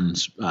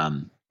Amazon's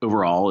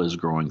overall is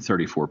growing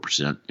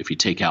 34%. If you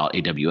take out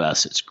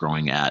AWS, it's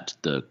growing at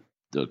the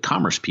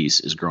commerce piece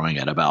is growing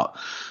at about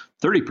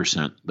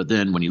 30%, but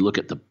then when you look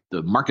at the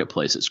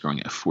marketplace, it's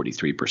growing at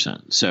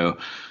 43%. So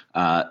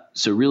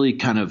really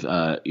kind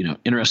of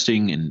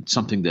interesting and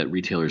something that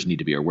retailers need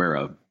to be aware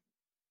of.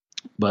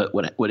 But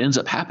what ends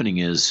up happening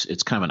is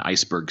it's kind of an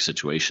iceberg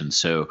situation.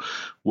 So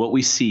what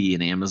we see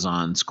in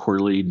Amazon's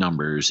quarterly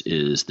numbers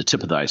is the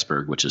tip of the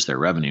iceberg, which is their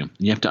revenue. And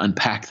you have to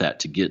unpack that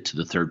to get to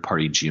the third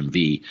party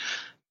GMV,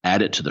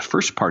 add it to the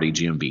first party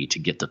GMV to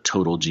get the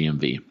total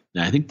GMV.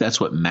 And I think that's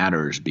what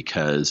matters,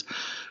 because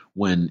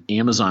when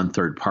Amazon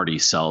third party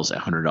sells a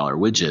 $100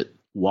 widget,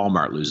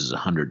 Walmart loses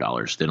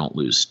 $100. They don't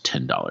lose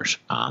 $10.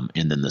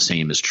 And then the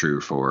same is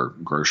true for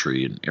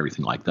grocery and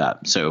everything like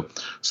that. So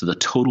the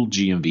total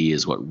GMV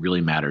is what really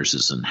matters,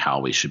 is in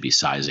how we should be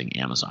sizing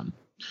Amazon.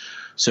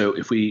 So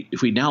if we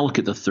now look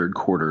at the third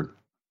quarter,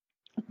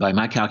 by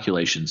my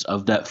calculations,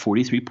 of that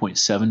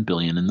 $43.7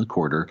 billion in the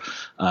quarter,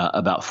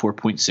 about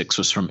 4.6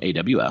 was from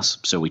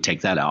AWS. So we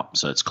take that out.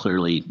 So it's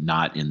clearly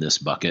not in this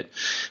bucket.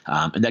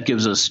 And that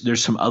gives us,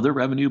 there's some other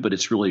revenue, but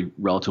it's really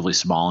relatively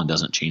small and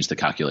doesn't change the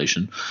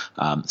calculation.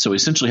 So we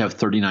essentially have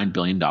 $39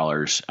 billion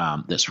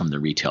that's from the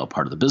retail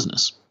part of the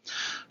business.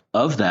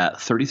 Of that,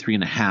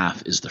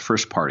 33.5 is the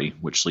first party,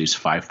 which leaves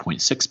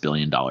 $5.6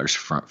 billion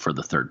for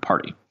the third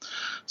party.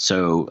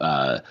 So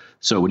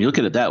when you look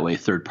at it that way,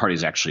 third party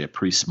is actually a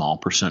pretty small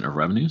percent of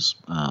revenues,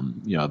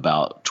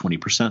 about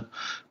 20%.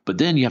 But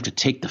then you have to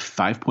take the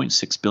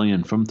 $5.6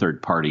 billion from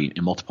third party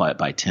and multiply it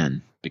by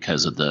 10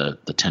 because of the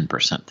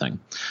 10% thing.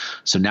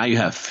 So now you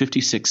have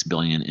 $56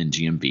 billion in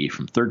GMV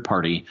from third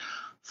party,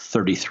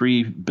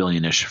 33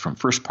 billion-ish from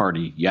first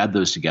party. You add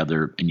those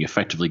together and you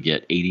effectively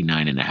get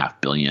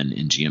 89.5 billion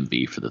in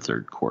GMV for the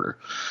third quarter.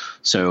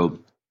 So,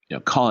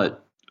 call it,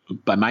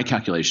 by my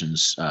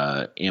calculations,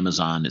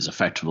 Amazon is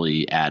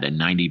effectively at a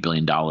 $90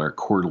 billion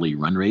quarterly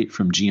run rate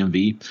from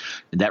GMV,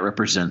 and that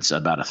represents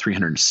about a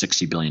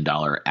 $360 billion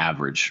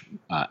average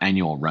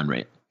annual run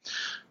rate.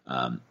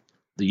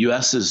 The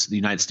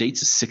United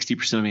States is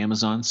 60% of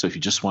Amazon. So if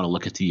you just want to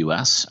look at the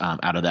US,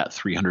 out of that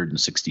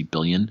 360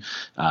 billion,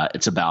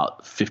 it's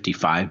about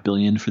 55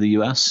 billion for the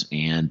US,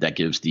 and that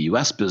gives the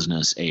US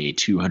business a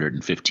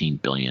 215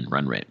 billion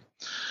run rate.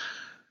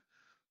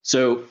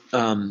 So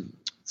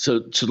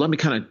let me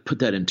kind of put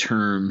that in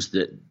terms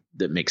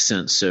that makes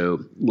sense.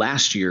 So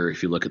last year,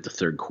 if you look at the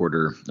third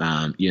quarter,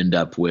 you end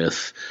up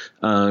with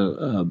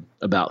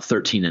about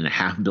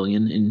 13.5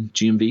 billion in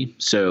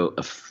GMV. So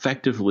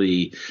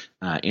effectively,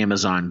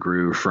 Amazon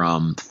grew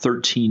from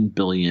 13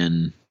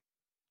 billion.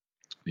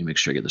 Let me make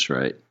sure I get this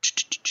right.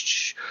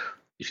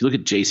 If you look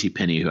at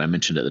JCPenney, who I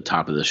mentioned at the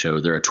top of the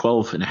show, they're a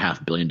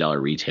 $12.5 billion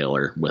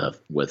retailer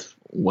with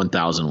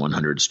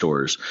 1,100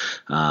 stores.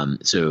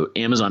 So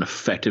Amazon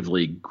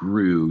effectively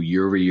grew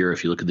year over year.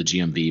 If you look at the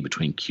GMV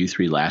between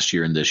Q3 last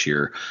year and this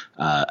year,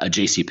 a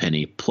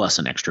JCPenney plus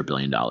an extra $1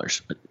 billion,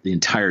 the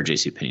entire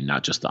JCPenney,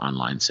 not just the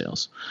online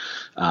sales.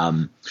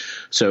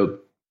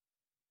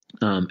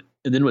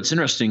 And then what's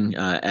interesting,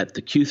 at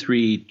the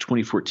Q3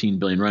 2014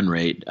 billion run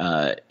rate,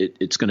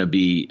 it's going to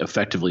be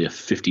effectively a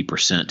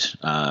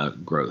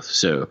 50% growth.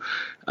 So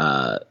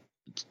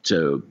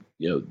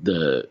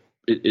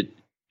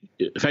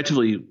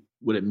effectively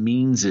what it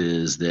means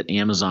is that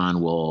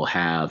Amazon will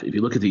have, if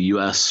you look at the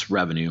U.S.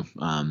 revenue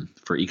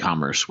for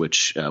e-commerce,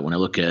 which when I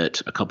look at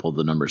a couple of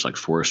the numbers like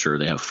Forrester,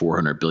 they have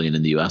 400 billion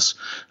in the U.S.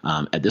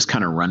 At this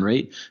kind of run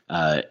rate,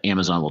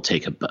 Amazon will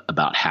take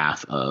about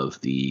half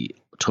of the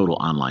total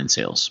online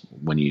sales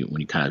when you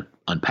kind of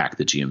unpack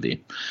the GMV.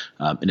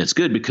 And it's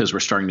good because we're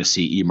starting to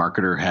see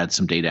eMarketer had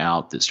some data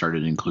out that started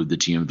to include the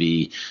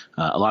GMV.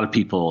 A lot of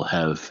people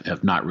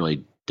have not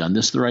really done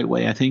this the right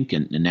way, I think.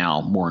 And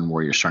now more and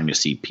more you're starting to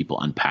see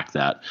people unpack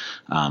that,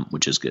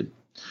 which is good.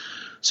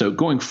 So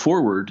going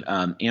forward,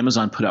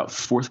 Amazon put out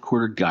fourth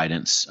quarter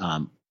guidance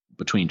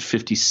between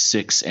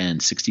 56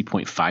 and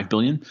 60.5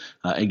 billion.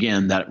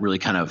 Again, that really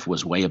kind of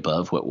was way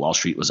above what Wall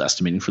Street was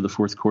estimating for the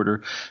fourth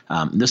quarter.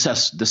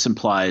 This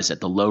implies at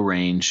the low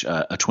range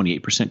a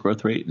 28%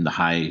 growth rate, and the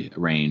high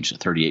range a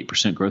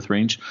 38% growth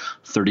range,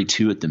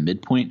 32 at the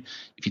midpoint.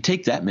 If you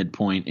take that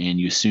midpoint and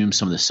you assume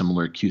some of the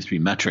similar Q3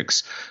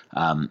 metrics,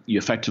 you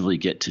effectively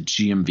get to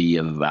GMV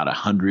of about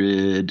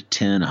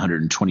 110,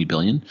 120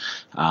 billion.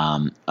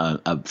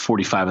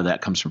 45 of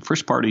that comes from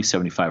first party,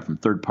 75 from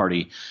third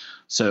party.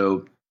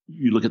 So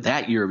you look at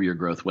that year-over-year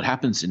growth, what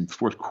happens in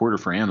fourth quarter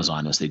for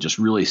Amazon is they just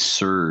really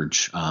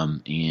surge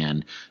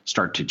and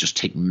start to just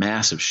take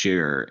massive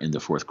share in the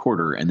fourth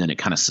quarter, and then it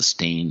kind of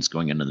sustains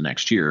going into the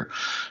next year.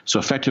 So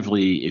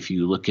effectively, if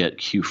you look at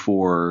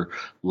Q4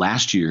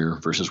 last year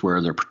versus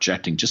where they're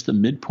projecting just the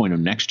midpoint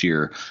of next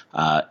year,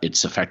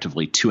 it's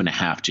effectively 2.5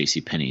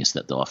 JCPenney's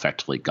that they'll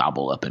effectively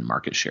gobble up in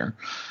market share.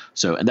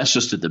 So, and that's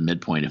just at the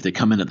midpoint. If they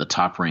come in at the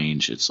top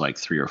range, it's like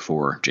 3 or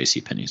 4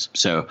 JCPenney's.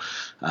 So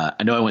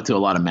I know I went through a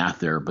lot of math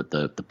there, but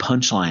the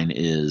punchline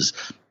is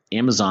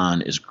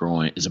Amazon is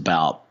growing, is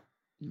about,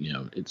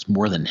 it's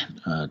more than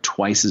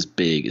twice as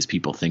big as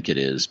people think it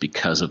is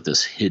because of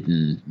this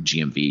hidden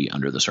GMV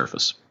under the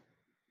surface.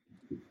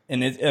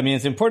 And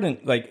it's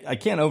important. Like, I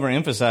can't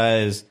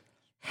overemphasize,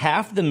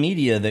 half the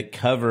media that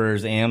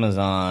covers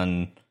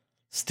Amazon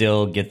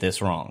still get this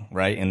wrong,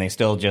 right? And they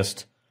still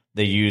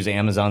they use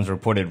Amazon's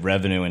reported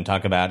revenue and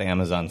talk about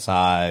Amazon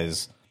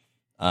size,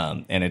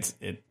 and it's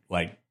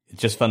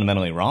just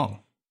fundamentally wrong.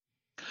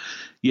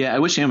 Yeah, I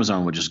wish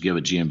Amazon would just give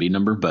a GMV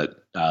number,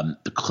 but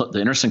the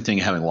interesting thing,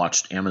 having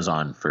watched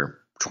Amazon for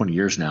 20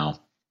 years now,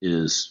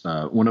 is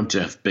one of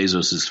Jeff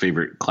Bezos's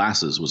favorite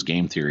classes was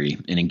game theory,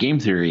 and in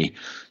game theory,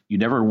 you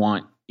never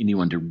want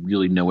anyone to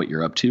really know what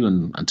you're up to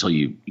until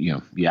you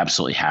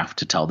absolutely have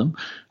to tell them.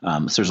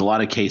 So there's a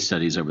lot of case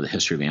studies over the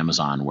history of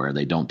Amazon where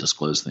they don't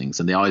disclose things,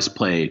 and they always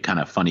play kind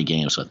of funny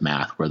games with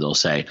math where they'll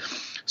say,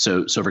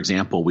 so for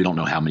example, we don't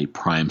know how many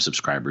Prime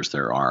subscribers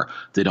there are.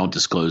 They don't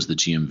disclose the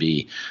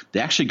GMV. They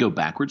actually go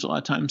backwards a lot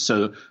of times.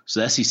 So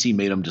the SEC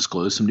made them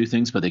disclose some new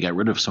things, but they got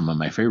rid of some of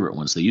my favorite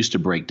ones. They used to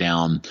break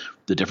down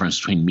the difference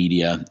between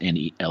media and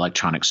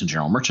electronics and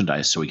general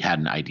merchandise, so we had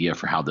an idea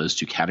for how those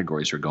two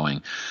categories are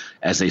going.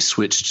 As they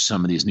switched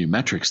some of these new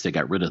metrics, they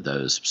got rid of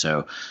those.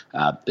 So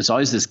it's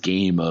always this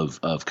game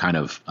of kind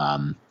of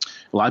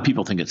a lot of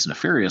people think it's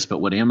nefarious, but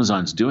what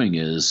Amazon's doing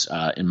is,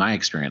 in my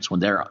experience, when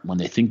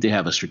they think they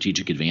have a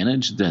strategic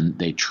advantage, then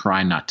they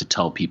try not to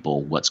tell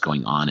people what's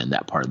going on in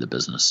that part of the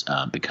business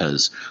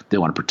because they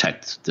want to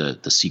protect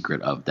the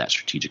secret of that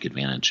strategic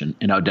advantage.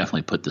 And I would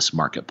definitely put this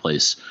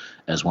marketplace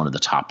as one of the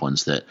top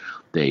ones that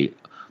they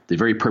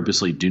very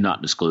purposely do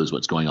not disclose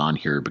what's going on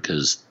here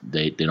because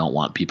they don't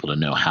want people to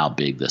know how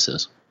big this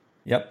is.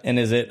 Yep. And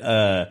is it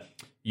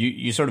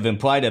you sort of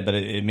implied it, but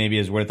it maybe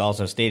is worth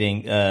also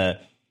stating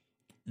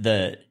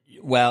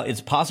while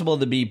it's possible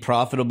to be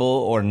profitable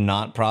or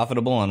not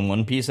profitable on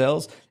 1P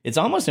sales, it's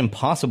almost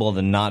impossible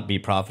to not be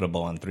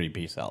profitable on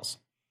 3P sales.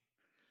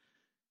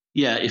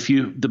 Yeah,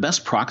 the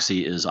best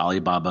proxy is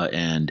Alibaba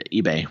and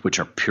eBay, which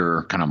are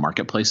pure kind of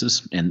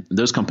marketplaces. And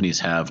those companies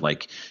have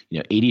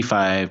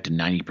 85 to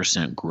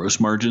 90%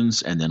 gross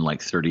margins and then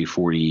 30,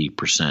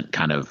 40%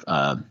 kind of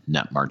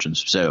net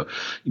margins. So,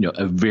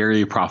 a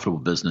very profitable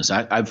business.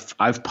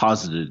 I've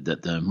posited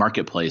that the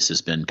marketplace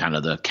has been kind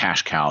of the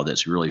cash cow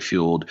that's really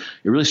fueled.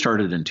 It really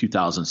started in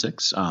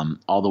 2006,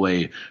 all the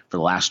way for the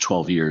last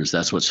 12 years.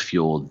 That's what's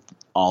fueled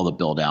all the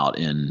build out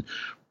in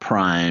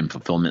Prime,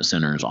 fulfillment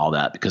centers, all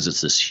that, because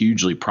it's this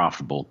hugely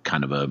profitable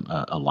kind of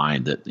a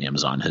line that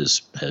Amazon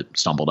has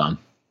stumbled on.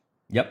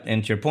 Yep.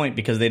 And to your point,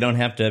 because they don't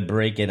have to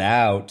break it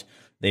out,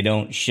 they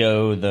don't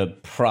show the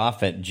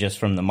profit just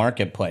from the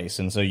marketplace.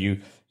 And so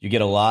you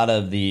get a lot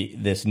of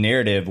this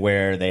narrative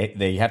where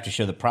they have to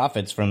show the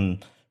profits from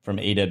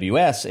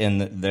AWS, and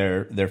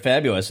they're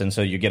fabulous. And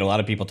so you get a lot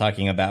of people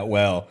talking about,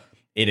 well,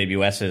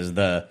 AWS is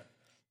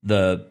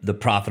the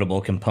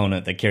profitable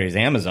component that carries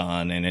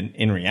Amazon. And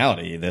in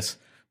reality, this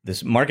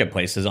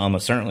marketplace is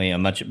almost certainly a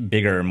much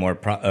bigger, more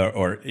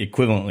or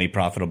equivalently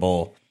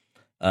profitable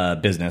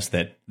business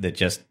that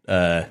just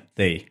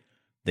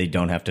they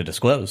don't have to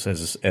disclose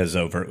as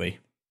overtly.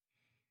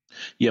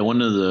 Yeah, one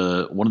of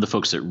the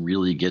folks that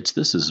really gets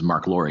this is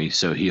Mark Lowry.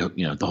 So he,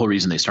 the whole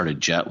reason they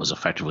started Jet was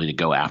effectively to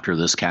go after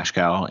this cash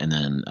cow, and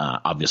then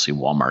obviously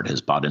Walmart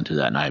has bought into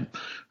that, and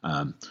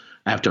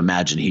I have to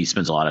imagine he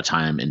spends a lot of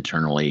time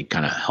internally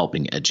kind of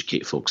helping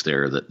educate folks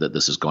there that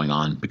this is going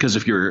on. Because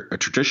if you're a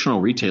traditional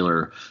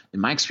retailer,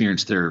 in my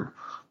experience, they're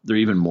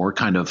even more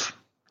kind of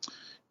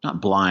not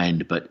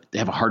blind, but they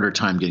have a harder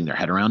time getting their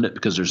head around it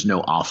because there's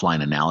no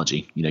offline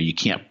analogy. You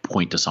can't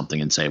point to something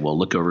and say, well,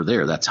 look over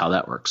there. That's how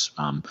that works.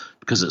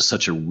 Because it's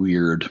such a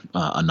weird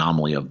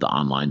anomaly of the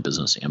online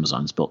business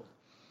Amazon's built.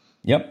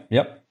 Yep.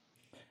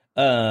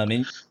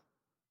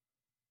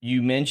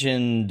 You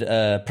mentioned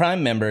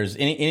Prime members.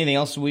 Anything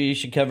else we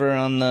should cover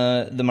on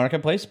the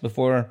marketplace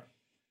before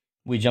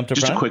we jump to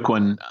Prime? Just a quick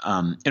one.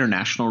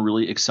 International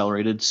really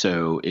accelerated.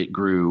 So it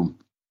grew.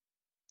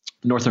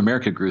 North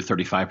America grew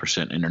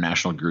 35%.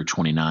 International grew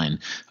 29%.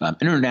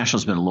 International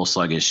has been a little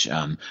sluggish.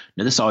 Now,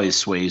 this always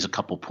sways a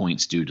couple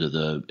points due to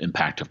the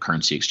impact of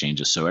currency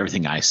exchanges. So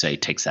everything I say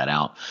takes that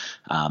out.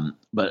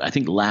 But I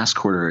think last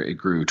quarter it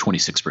grew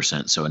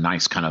 26%. So a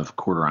nice kind of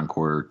quarter on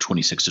quarter,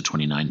 26 to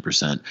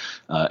 29%.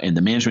 And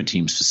the management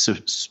team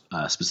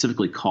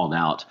specifically called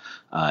out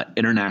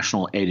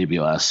international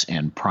AWS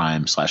and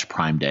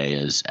Prime/Prime Day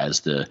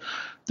as the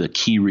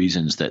key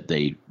reasons that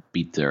they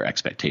beat their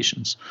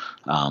expectations.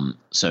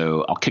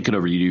 So I'll kick it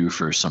over to you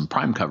for some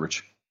Prime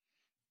coverage.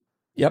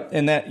 Yep,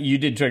 and that you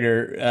did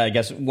trigger, I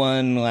guess,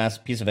 one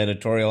last piece of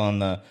editorial on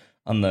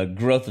the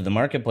growth of the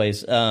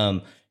marketplace.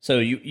 So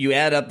you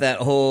add up that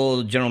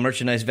whole general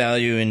merchandise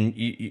value,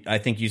 and I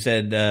think you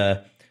said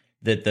that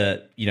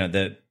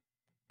the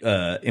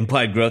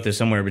implied growth is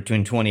somewhere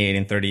between 28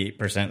 and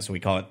 38%. So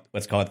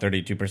let's call it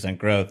 32%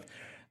 growth.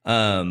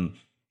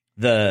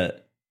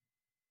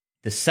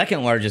 The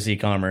second largest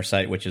e-commerce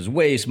site, which is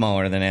way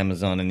smaller than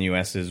Amazon in the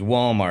U.S., is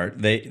Walmart.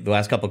 The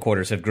last couple of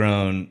quarters have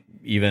grown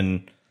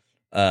even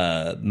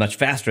much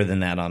faster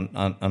than that on,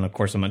 of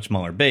course, a much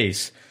smaller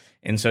base.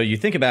 And so you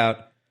think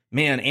about,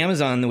 man,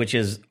 Amazon, which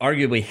is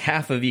arguably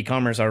half of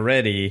e-commerce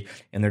already,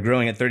 and they're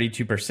growing at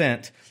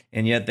 32%,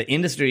 and yet the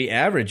industry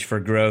average for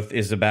growth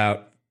is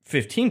about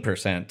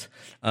 15%.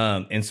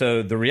 And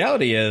so the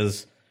reality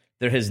is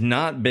there has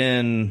not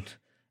been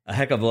a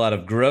heck of a lot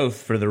of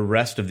growth for the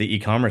rest of the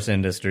e-commerce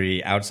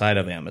industry outside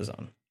of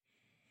Amazon.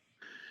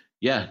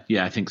 Yeah.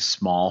 I think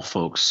small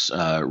folks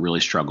really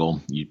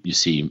struggle. You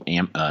see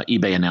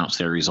eBay announced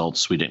their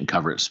results. We didn't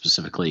cover it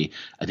specifically.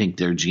 I think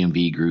their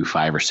GMV grew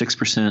 5 or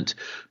 6%.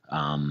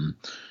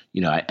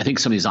 I think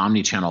some of these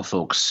omni-channel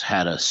folks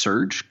had a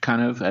surge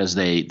kind of as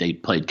they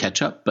played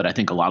catch up, but I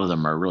think a lot of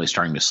them are really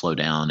starting to slow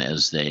down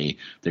as they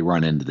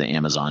run into the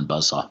Amazon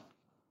buzzsaw.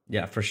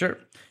 Yeah, for sure.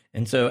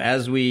 And so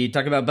as we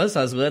talk about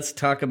buzzsaws, let's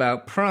talk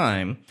about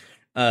Prime.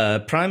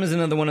 Prime is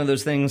another one of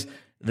those things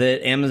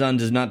that Amazon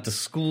does not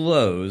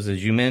disclose,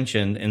 as you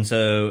mentioned. And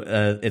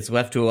so it's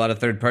left to a lot of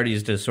third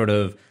parties to sort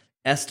of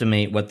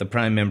estimate what the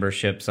Prime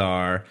memberships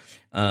are.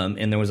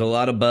 And there was a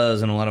lot of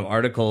buzz and a lot of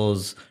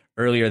articles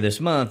earlier this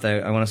month.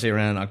 I want to say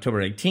around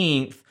October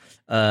 18th,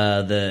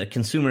 the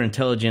Consumer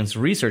Intelligence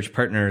Research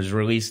Partners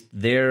released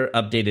their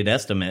updated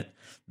estimate.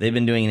 They've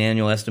been doing an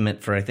annual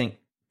estimate for, I think,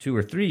 2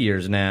 or 3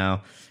 years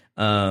now.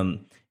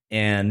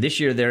 And this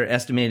year they're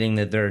estimating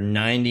that there are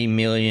 90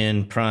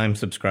 million Prime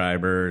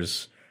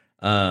subscribers,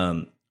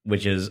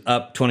 which is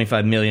up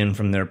 25 million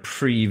from their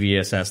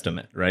previous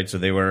estimate, right? So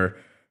they were,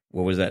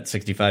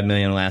 65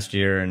 million last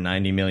year and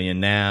 90 million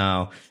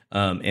now.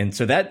 And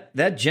so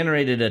that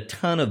generated a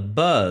ton of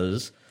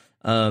buzz.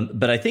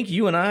 But I think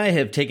you and I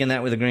have taken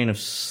that with a grain of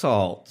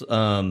salt,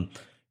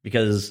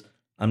 because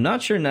I'm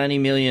not sure 90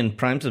 million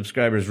Prime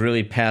subscribers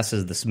really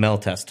passes the smell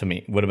test to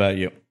me. What about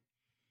you?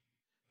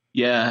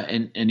 Yeah,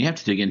 and you have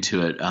to dig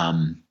into it.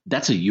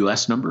 That's a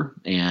U.S. number,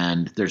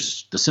 and the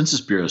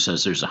Census Bureau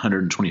says there's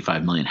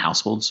 125 million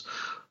households.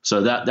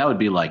 So that would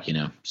be like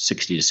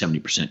 60 to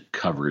 70%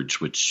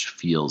 coverage, which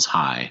feels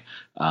high.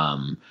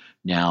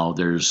 Now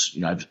there's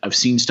I've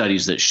seen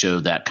studies that show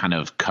that kind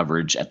of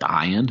coverage at the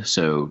high end.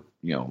 So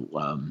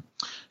kind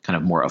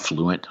of more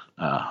affluent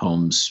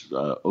homes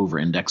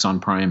over-index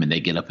on Prime, and they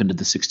get up into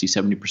the 60,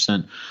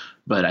 70%.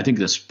 But I think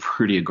that's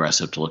pretty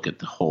aggressive to look at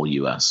the whole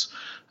U.S.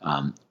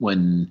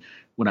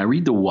 When I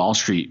read the Wall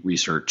Street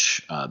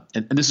research,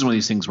 and this is one of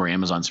these things where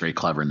Amazon's very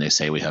clever, and they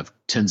say we have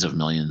tens of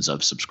millions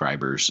of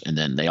subscribers, and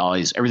then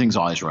everything's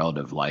always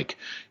relative. Like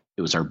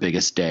it was our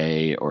biggest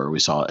day, or we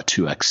saw a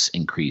 2x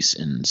increase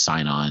in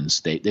sign-ons.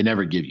 They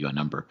never give you a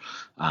number.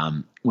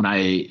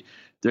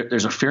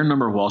 There's a fair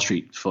number of Wall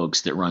Street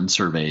folks that run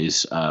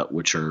surveys,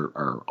 which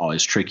are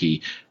always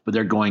tricky, but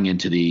they're going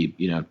into the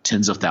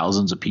tens of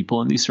thousands of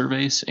people in these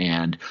surveys,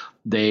 and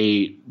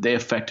they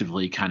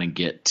effectively kind of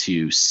get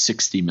to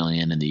 60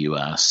 million in the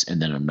U.S.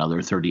 and then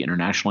another 30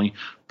 internationally.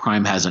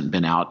 Prime hasn't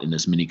been out in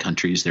as many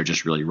countries; they're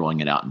just really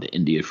rolling it out into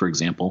India, for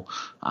example.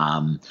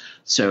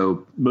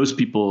 So most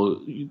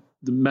people.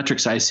 The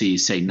metrics I see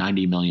say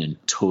 90 million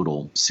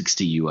total,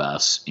 60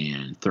 U.S.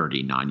 and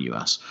 30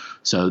 non-U.S.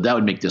 So that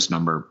would make this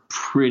number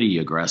pretty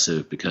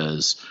aggressive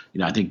because,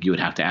 I think you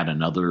would have to add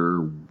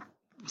another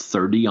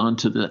 30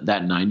 onto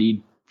that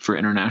 90 for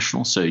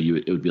international. So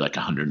it would be like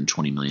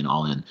 120 million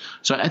all in.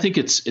 So I think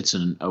it's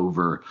an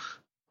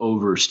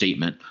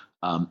overstatement.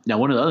 Now,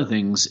 one of the other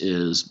things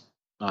is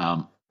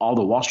all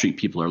the Wall Street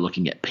people are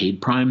looking at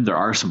paid Prime. There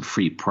are some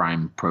free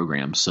Prime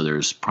programs. So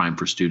there's Prime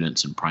for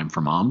students and Prime for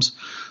moms.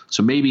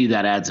 So maybe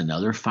that adds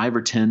another 5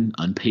 or 10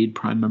 unpaid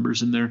Prime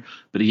members in there.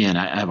 But again,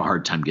 I have a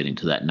hard time getting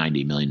to that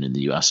 90 million in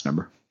the U.S.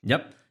 number.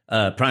 Yep.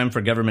 Prime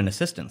for government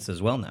assistance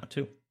as well now,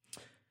 too.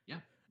 Yeah.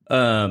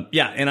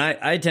 And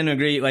I tend to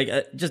agree. Like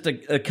just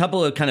a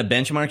couple of kind of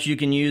benchmarks you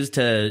can use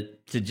to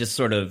just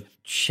sort of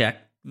check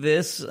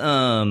this,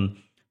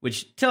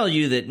 which tell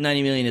you that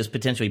 90 million is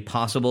potentially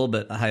possible,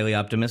 but highly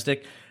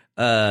optimistic.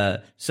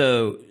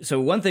 So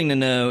one thing to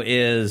know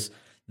is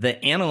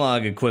the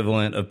analog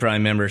equivalent of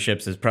Prime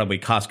memberships is probably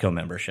Costco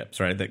memberships,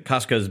 right? That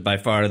Costco is by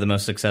far the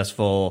most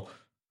successful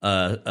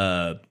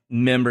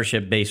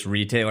membership-based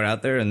retailer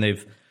out there, and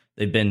they've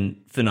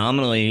been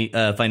phenomenally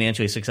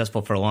financially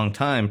successful for a long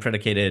time,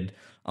 predicated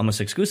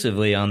almost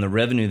exclusively on the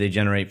revenue they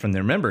generate from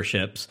their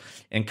memberships.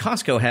 And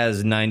Costco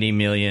has 90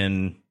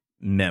 million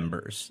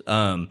members.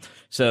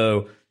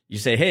 So you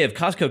say, hey, if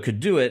Costco could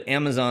do it,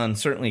 Amazon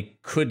certainly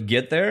could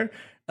get there.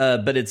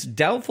 But it's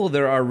doubtful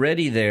they're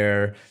already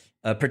there,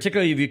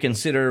 particularly if you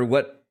consider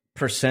what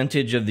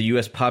percentage of the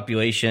U.S.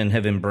 population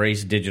have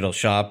embraced digital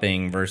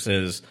shopping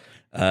versus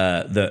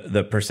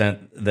the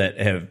percent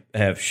that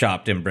have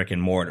shopped in brick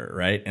and mortar,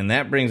 right? And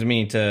that brings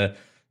me to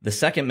the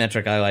second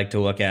metric I like to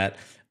look at.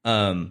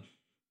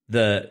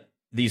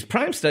 These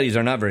Prime studies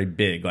are not very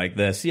big. Like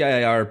the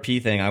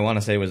CIRP thing, I want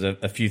to say was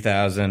a few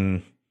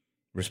thousand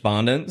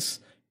respondents,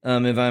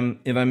 if I'm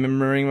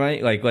remembering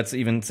right. Like let's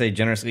even say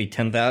generously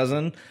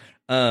 10,000.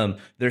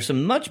 There's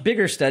some much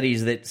bigger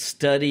studies that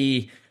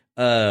study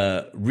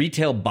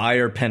retail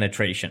buyer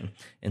penetration.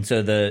 And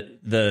so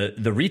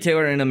the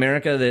retailer in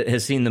America that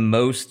has seen the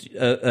most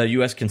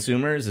U.S.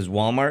 consumers is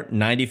Walmart.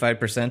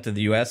 95% of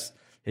the U.S.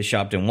 has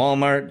shopped in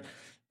Walmart.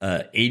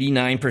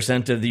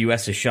 89% of the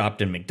U.S. has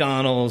shopped in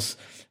McDonald's.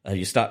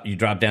 You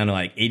drop down to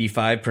like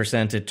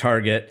 85% at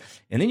Target.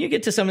 And then you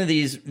get to some of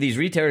these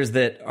retailers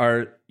that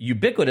are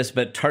ubiquitous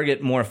but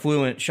target more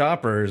affluent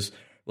shoppers.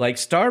 Like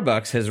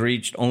Starbucks has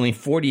reached only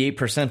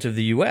 48% of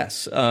the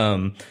U.S.,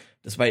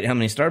 despite how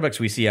many Starbucks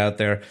we see out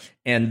there.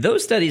 And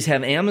those studies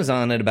have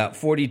Amazon at about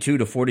 42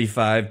 to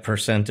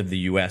 45% of the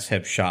U.S.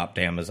 have shopped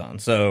Amazon.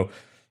 So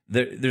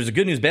there's a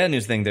good news, bad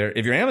news thing there.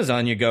 If you're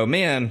Amazon, you go,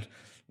 man,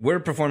 we're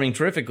performing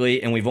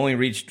terrifically, and we've only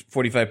reached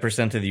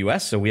 45% of the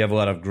U.S., so we have a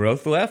lot of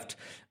growth left.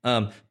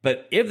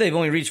 But if they've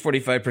only reached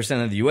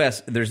 45% of the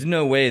U.S., there's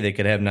no way they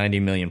could have 90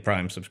 million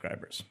Prime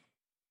subscribers.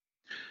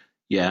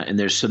 Yeah, and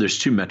there's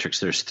two metrics.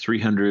 There's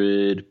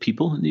 300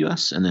 people in the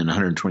U.S. and then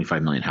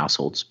 125 million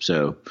households.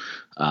 So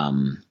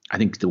I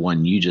think the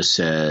one you just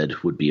said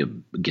would be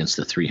against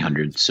the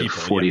 300. So people,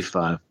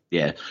 45.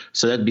 Yeah.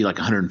 So that'd be like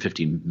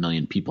 150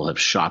 million people have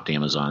shopped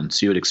Amazon.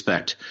 So you would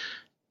expect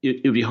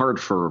it would be hard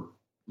for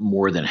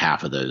more than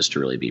half of those to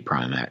really be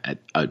Prime.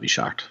 I would be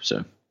shocked.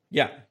 So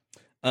yeah.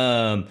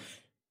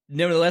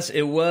 Nevertheless,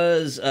 it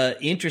was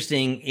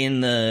interesting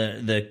in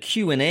the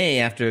Q&A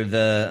after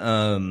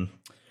the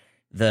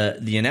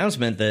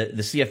announcement. The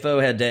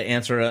CFO had to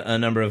answer a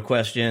number of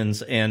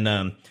questions, and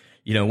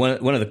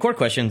one of the core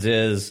questions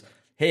is,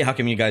 hey, how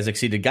come you guys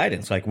exceeded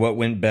guidance? Like, what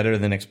went better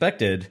than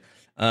expected?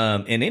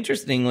 And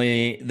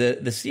interestingly, the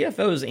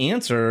CFO's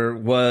answer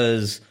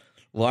was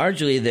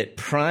largely that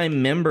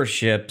Prime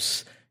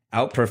memberships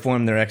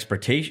outperformed their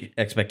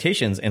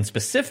expectations, and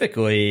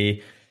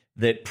specifically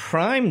that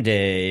Prime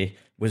Day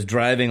was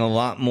driving a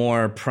lot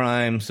more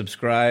Prime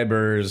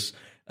subscribers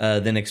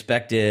than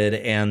expected,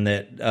 and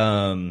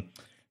that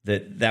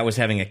that was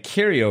having a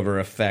carryover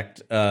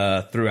effect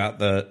throughout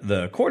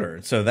the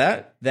quarter. So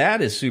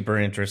that is super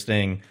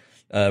interesting.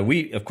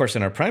 We, of course,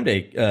 in our Prime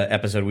Day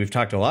episode, we've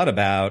talked a lot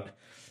about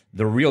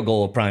the real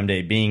goal of Prime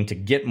Day being to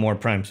get more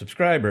Prime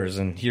subscribers,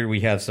 and here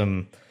we have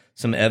some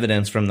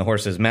evidence from the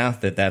horse's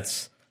mouth that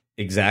that's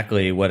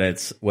exactly what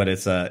it's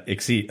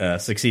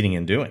succeeding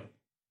in doing.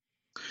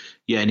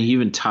 Yeah, and he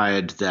even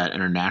tied that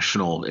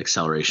international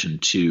acceleration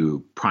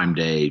to Prime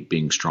Day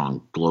being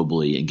strong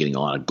globally and getting a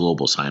lot of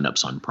global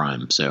signups on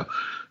Prime. So,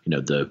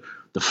 the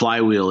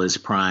flywheel is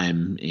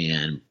Prime,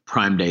 and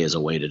Prime Day is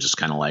a way to just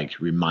kind of like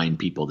remind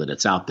people that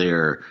it's out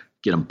there,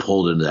 get them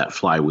pulled into that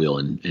flywheel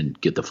and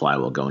get the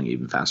flywheel going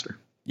even faster.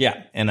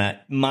 Yeah, and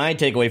my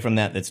takeaway from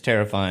that's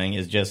terrifying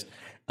is just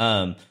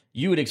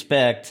you would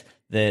expect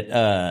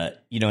that,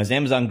 as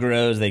Amazon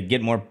grows, they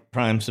get more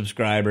Prime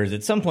subscribers.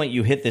 At some point,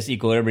 you hit this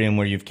equilibrium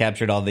where you've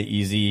captured all the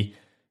easy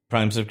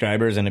Prime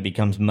subscribers and it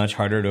becomes much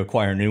harder to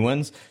acquire new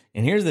ones.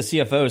 And here's the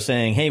CFO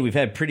saying, hey, we've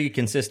had pretty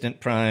consistent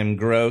Prime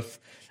growth,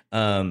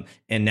 and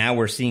now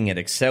we're seeing it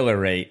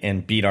accelerate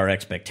and beat our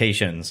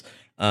expectations.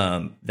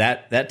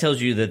 That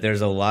tells you that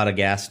there's a lot of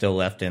gas still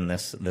left in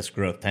this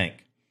growth tank.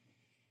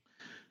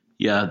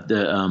 Yeah,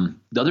 the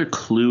other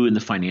clue in the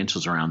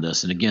financials around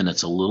this, and again,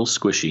 it's a little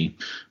squishy,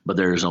 but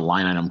there's a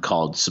line item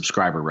called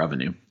subscriber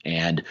revenue.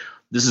 And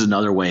this is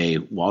another way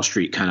Wall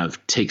Street kind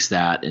of takes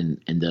that, and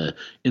the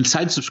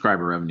inside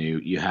subscriber revenue,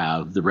 you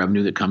have the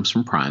revenue that comes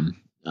from Prime,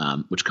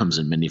 which comes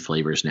in many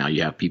flavors now.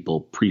 You have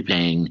people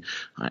prepaying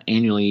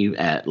annually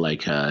at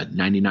like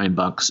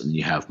 $99, and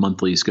you have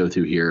monthlies go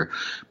through here.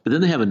 But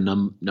then they have a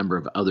number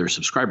of other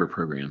subscriber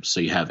programs. So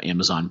you have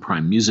Amazon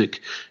Prime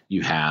Music,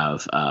 you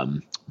have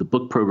the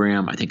book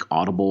program. I think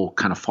Audible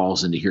kind of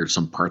falls into here,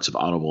 some parts of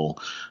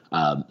Audible.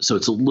 So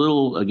it's a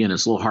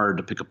little hard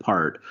to pick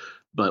apart.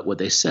 But what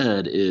they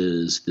said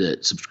is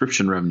that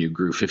subscription revenue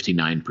grew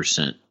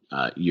 59%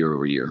 year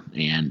over year.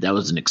 And that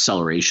was an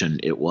acceleration.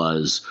 It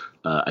was,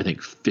 I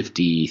think,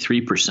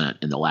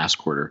 53% in the last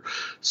quarter.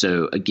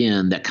 So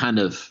again, that kind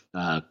of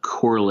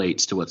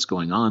correlates to what's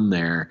going on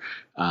there.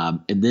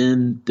 And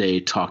then they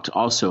talked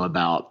also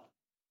about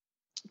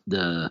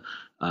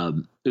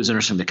it was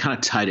interesting. They kind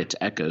of tied it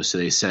to Echo. So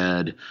they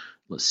said,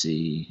 let's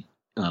see,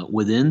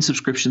 within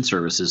subscription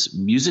services,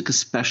 music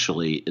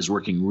especially is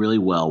working really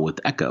well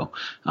with Echo.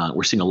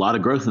 We're seeing a lot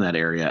of growth in that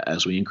area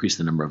as we increase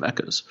the number of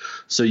Echoes.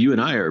 So you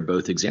and I are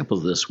both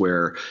examples of this,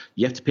 where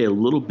you have to pay a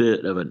little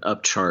bit of an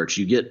upcharge.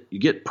 You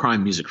get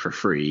Prime Music for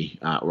free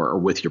or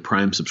with your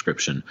Prime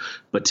subscription,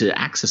 but to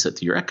access it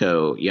through your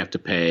Echo, you have to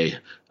pay.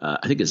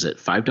 I think is it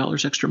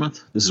 $5 extra a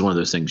month? This is one of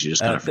those things you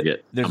just kind of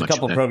forget. There's a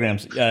couple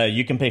programs.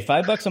 You can pay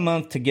 $5 a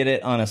month to get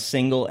it on a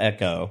single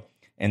Echo,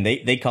 and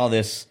they call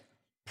this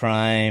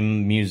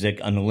Prime Music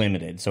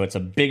Unlimited. So it's a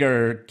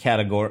bigger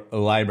category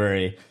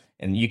library,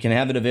 and you can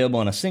have it available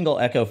on a single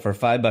Echo for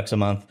 $5 a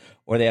month,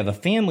 or they have a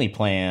family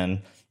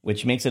plan,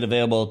 which makes it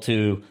available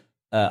to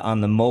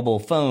on the mobile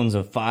phones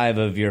of 5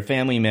 of your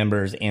family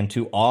members and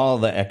to all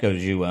the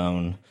Echoes you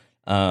own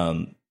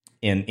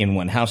in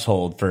one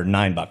household for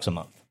 $9 a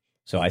month.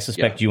 So I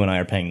suspect you and I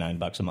are paying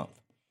 $9 a month.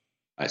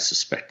 I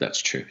suspect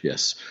that's true.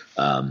 Yes.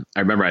 I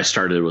remember I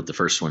started with the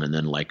first one, and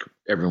then like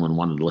everyone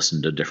wanted to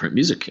listen to different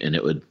music, and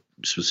it would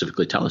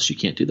specifically tell us you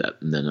can't do that,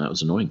 and then that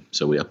was annoying,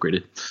 so we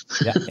upgraded.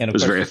 Yeah, and it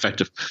was very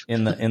effective.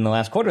 In the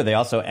last quarter, they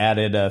also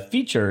added a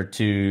feature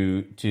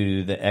to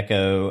the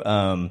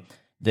Echo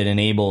that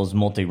enables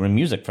multi-room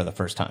music for the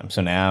first time.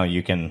 So now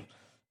you can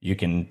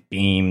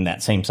beam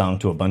that same song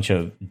to a bunch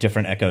of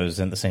different Echoes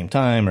at the same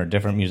time, or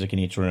different music in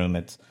each room.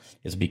 It's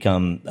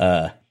become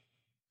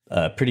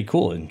pretty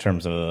cool in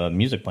terms of a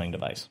music playing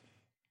device.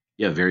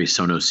 Yeah, very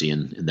Sonos-y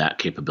in that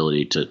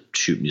capability to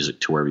shoot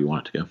music to wherever you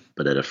want it to go,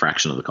 but at a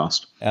fraction of the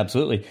cost.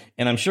 Absolutely.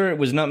 And I'm sure it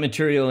was not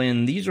material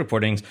in these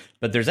reportings,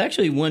 but there's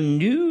actually one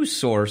new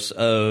source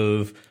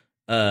of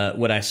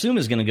what I assume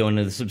is going to go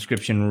into the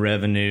subscription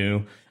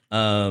revenue.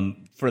 For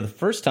the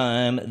first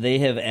time, they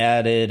have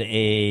added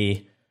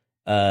a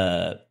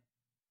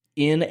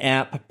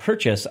in-app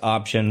purchase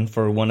option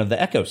for one of the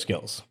Echo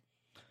skills.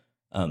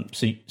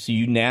 So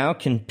you now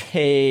can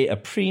pay a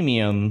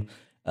premium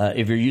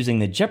if you're using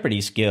the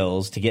Jeopardy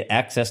skills to get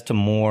access to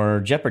more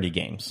Jeopardy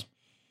games.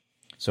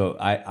 So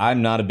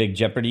I'm not a big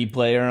Jeopardy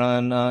player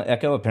on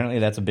Echo. Apparently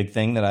that's a big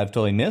thing that I've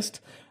totally missed.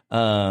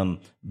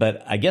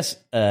 But I guess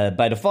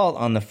by default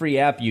on the free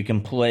app, you can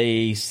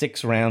play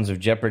 6 rounds of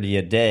Jeopardy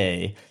a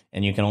day,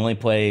 and you can only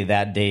play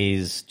that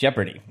day's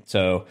Jeopardy.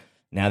 So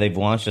now they've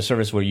launched a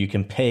service where you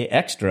can pay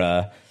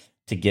extra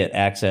to get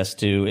access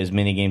to as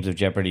many games of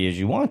Jeopardy as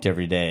you want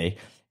every day.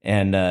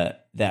 And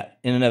that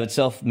in and of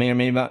itself may or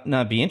may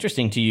not be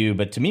interesting to you.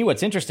 But to me,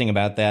 what's interesting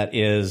about that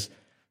is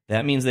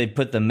that means they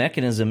put the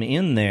mechanism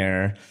in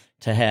there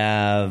to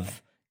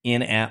have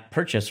in-app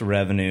purchase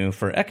revenue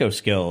for Echo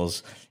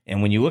skills.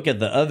 And when you look at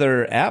the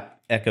other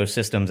app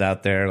ecosystems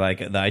out there, like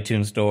the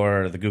iTunes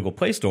Store or the Google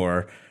Play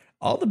Store,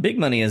 all the big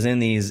money is in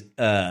these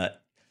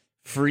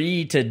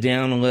free to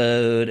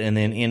download and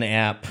then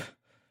in-app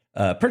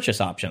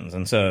purchase options.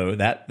 And so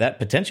that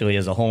potentially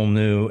is a whole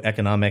new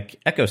economic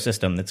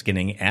ecosystem that's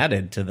getting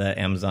added to the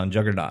Amazon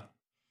juggernaut.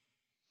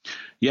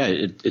 Yeah,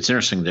 it's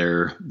interesting.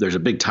 There's a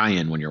big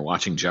tie-in when you're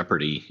watching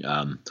Jeopardy,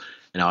 and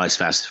I always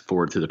fast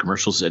forward through the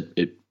commercials.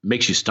 It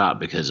makes you stop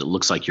because it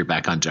looks like you're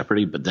back on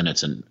Jeopardy, but then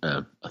it's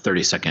a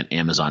 30-second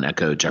Amazon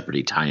Echo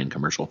Jeopardy tie-in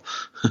commercial.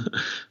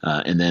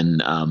 And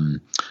then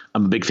I'm a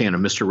big fan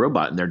of Mr.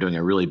 Robot, and they're doing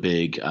a really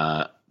big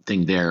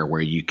thing there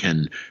where you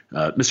can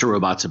Mr.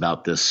 Robot's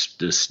about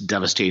this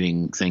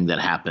devastating thing that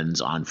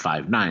happens on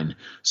 5/9.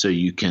 So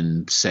you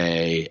can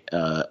say,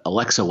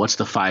 Alexa, what's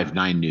the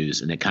 5/9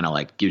 news? And it kind of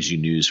like gives you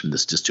news from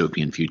this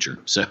dystopian future.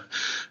 So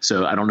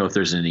I don't know if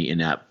there's any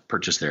in-app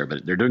purchase there,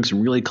 but they're doing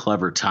some really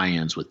clever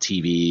tie-ins with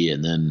TV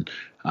and then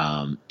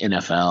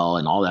NFL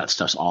and all that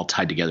stuff's all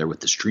tied together with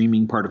the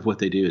streaming part of what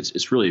they do.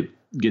 It's really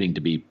getting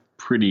to be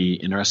pretty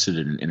interested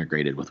and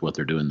integrated with what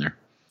they're doing there.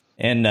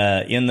 And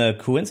in the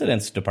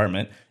coincidence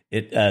department,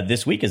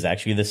 this week is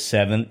actually the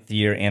 7th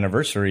year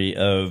anniversary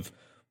of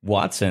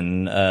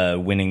Watson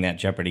winning that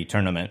Jeopardy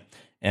tournament.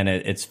 And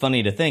it's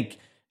funny to think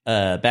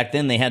back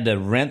then they had to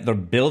rent the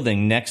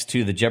building next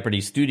to the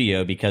Jeopardy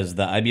studio because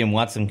the IBM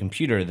Watson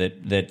computer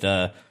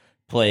that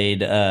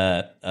played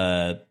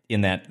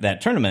in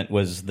that tournament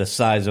was the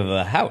size of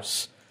a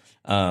house.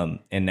 And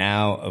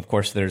now, of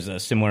course, there's a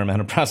similar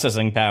amount of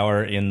processing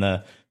power in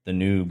the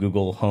new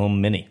Google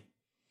Home Mini.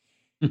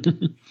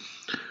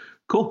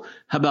 Cool.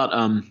 How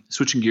about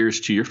switching gears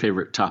to your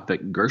favorite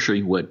topic,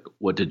 grocery?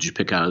 What did you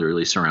pick out of the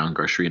release around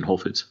grocery and Whole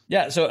Foods?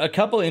 Yeah, so a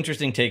couple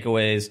interesting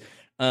takeaways.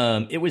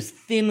 It was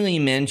thinly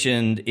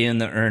mentioned in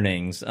the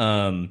earnings.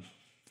 They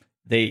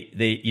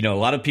a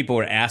lot of people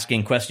were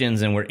asking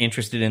questions and were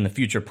interested in the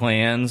future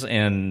plans,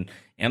 and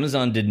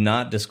Amazon did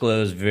not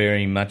disclose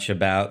very much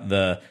about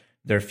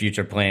their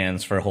future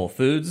plans for Whole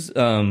Foods.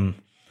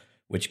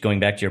 Which, going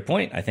back to your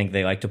point, I think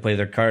they like to play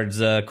their cards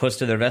close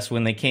to their vest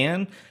when they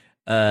can.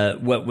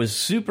 What was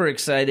super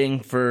exciting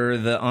for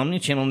the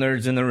omnichannel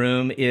nerds in the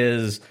room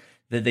is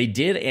that they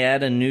did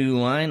add a new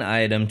line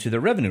item to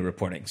the revenue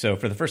reporting. So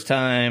for the first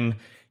time,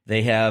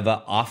 they have an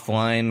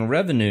offline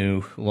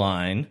revenue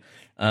line,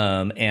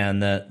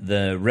 and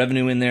the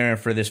revenue in there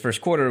for this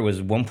first quarter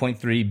was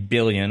 $1.3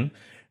 billion,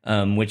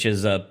 which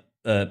is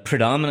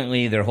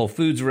predominantly their Whole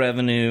Foods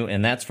revenue,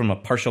 and that's from a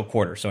partial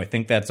quarter. So I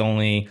think that's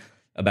only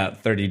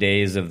about 30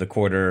 days of the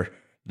quarter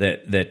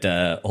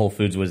that Whole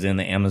Foods was in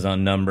the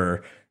Amazon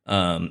number.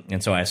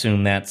 And so I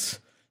assume that's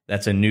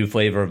a new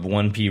flavor of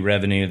 1P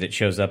revenue that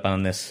shows up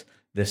on this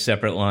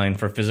separate line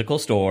for physical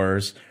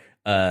stores.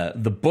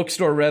 The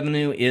bookstore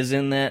revenue is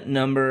in that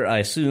number. I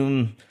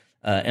assume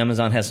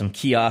Amazon has some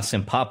kiosks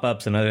and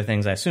pop-ups and other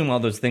things. I assume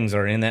all those things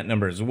are in that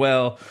number as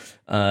well.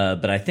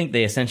 But I think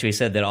they essentially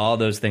said that all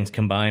those things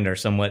combined are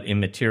somewhat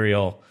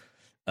immaterial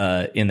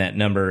in that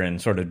number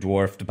and sort of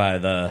dwarfed by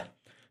the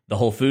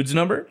Whole Foods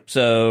number.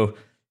 So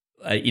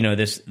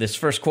this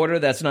first quarter,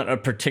 that's not a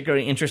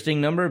particularly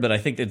interesting number, but I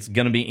think it's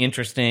going to be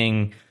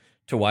interesting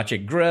to watch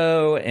it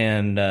grow.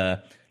 And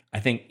I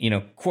think,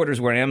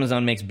 quarters where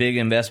Amazon makes big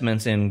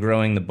investments in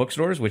growing the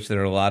bookstores, which there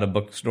are a lot of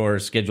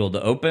bookstores scheduled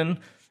to open,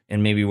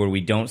 and maybe where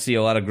we don't see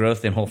a lot of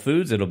growth in Whole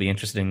Foods, it'll be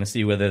interesting to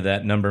see whether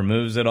that number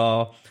moves at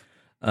all.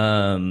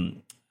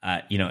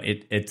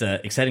 It's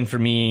exciting for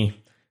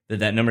me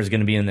that number is going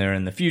to be in there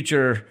in the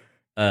future.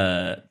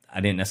 I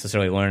didn't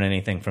necessarily learn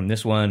anything from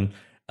this one.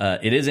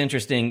 It is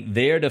interesting.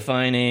 They're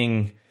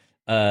defining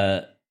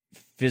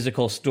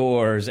physical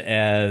stores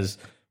as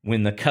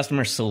when the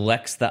customer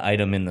selects the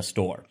item in the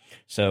store.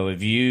 So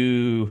if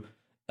you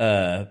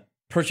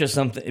purchase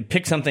something,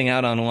 pick something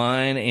out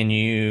online, and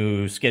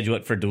you schedule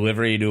it for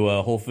delivery to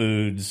a Whole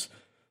Foods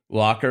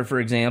locker, for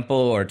example,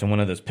 or to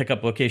one of those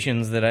pickup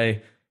locations that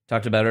I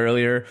talked about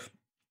earlier,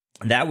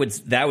 that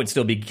would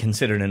still be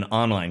considered an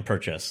online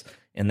purchase.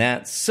 And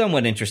that's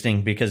somewhat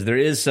interesting because there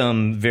is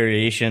some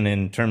variation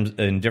in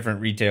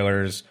different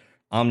retailers'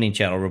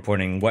 omni-channel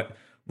reporting what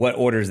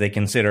orders they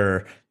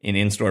consider an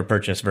in-store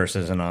purchase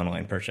versus an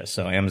online purchase.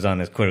 So Amazon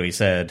has clearly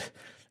said,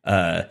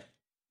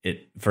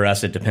 for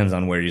us, it depends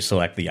on where you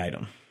select the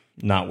item,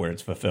 not where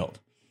it's fulfilled.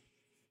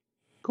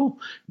 Cool.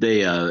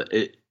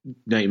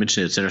 Now you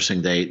mentioned it's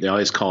interesting. They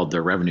always called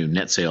their revenue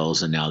net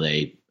sales, and now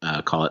they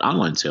call it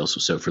online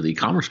sales. So for the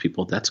e-commerce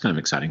people, that's kind of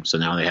exciting. So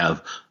now they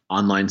have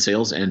online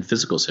sales and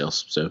physical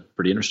sales. So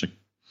pretty interesting.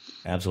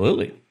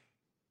 Absolutely.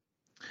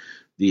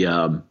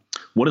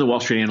 One of the Wall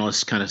Street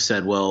analysts kind of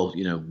said, well,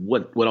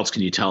 what else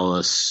can you tell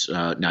us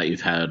now that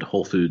you've had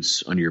Whole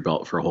Foods under your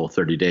belt for a whole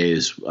 30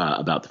 days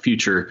about the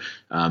future?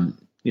 The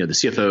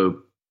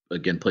CFO,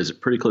 again, plays it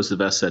pretty close to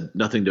the vest, said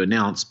nothing to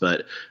announce,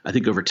 but I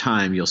think over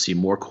time you'll see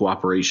more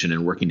cooperation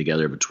and working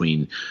together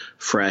between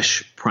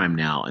Fresh, Prime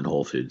Now, and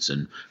Whole Foods.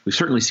 And we've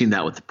certainly seen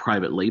that with the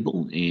private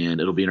label,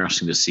 and it'll be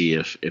interesting to see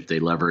if they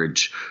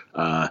leverage,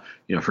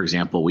 for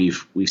example,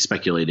 we've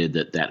speculated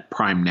that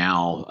Prime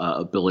Now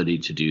ability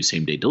to do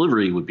same day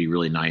delivery would be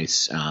really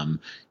nice.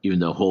 Even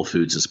though Whole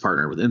Foods is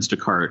partnered with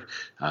Instacart,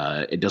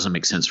 it doesn't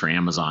make sense for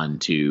Amazon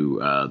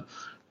to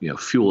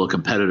fuel a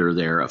competitor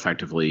there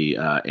effectively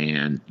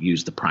and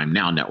use the Prime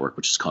Now network,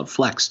 which is called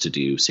Flex, to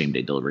do same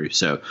day delivery.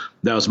 So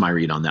that was my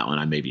read on that one.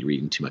 I may be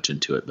reading too much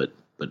into it, but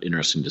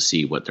interesting to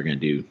see what they're going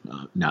to do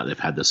now they've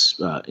had this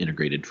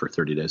integrated for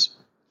 30 days.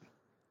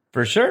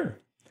 For sure.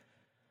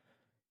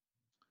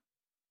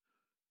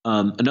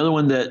 Another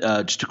one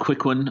that just a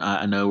quick one.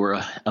 I know we're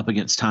up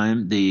against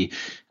time. The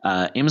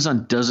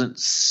Amazon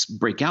doesn't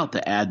break out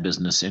the ad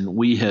business, and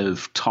we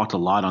have talked a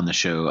lot on the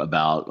show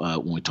about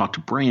when we talk to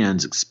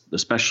brands,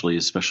 especially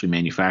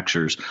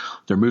manufacturers,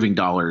 they're moving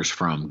dollars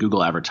from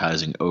Google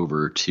advertising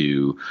over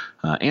to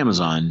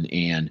Amazon,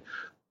 and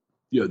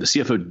the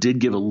CFO did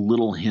give a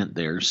little hint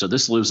there. So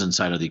this lives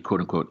inside of the quote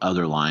unquote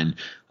other line.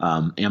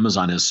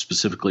 Amazon has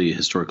specifically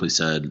historically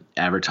said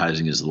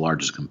advertising is the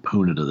largest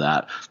component of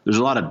that. There's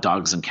a lot of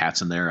dogs and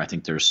cats in there. I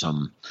think there's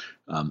some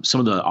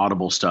of the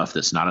Audible stuff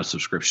that's not a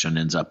subscription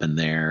ends up in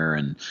there.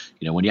 And,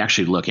 when you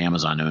actually look,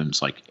 Amazon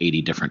owns like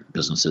 80 different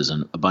businesses,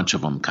 and a bunch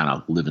of them kind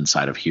of live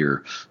inside of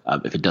here.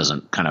 If it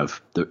doesn't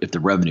if the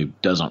revenue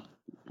doesn't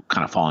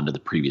kind of fall into the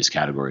previous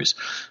categories.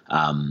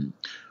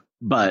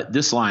 But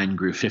this line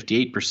grew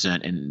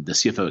 58%, and the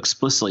CFO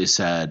explicitly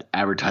said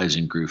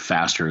advertising grew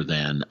faster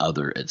than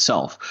other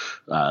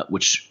itself,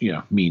 which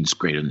means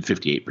greater than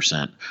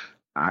 58%.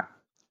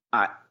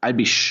 I'd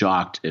be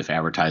shocked if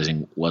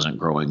advertising wasn't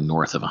growing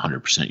north of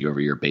 100% year over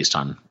year based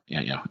on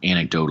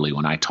anecdotally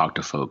when I talk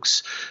to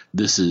folks.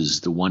 This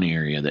is the one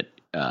area that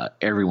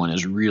everyone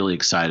is really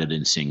excited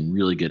and seeing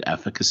really good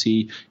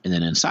efficacy. And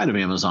then inside of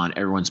Amazon,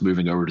 everyone's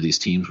moving over to these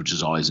teams, which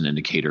is always an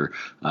indicator.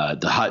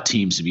 The hot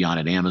teams to be on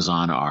at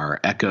Amazon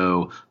are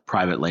Echo,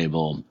 private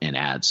label, and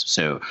ads.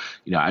 So,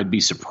 I'd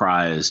be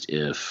surprised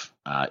if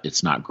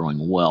it's not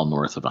growing well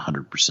north of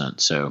 100%.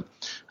 So,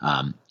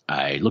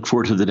 I look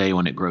forward to the day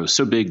when it grows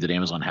so big that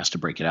Amazon has to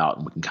break it out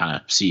and we can kind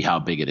of see how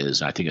big it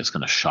is. I think it's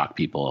going to shock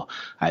people.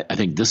 I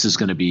think this is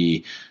going to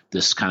be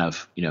this kind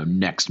of,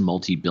 next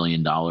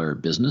multi-billion-dollar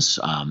business.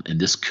 And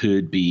this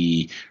could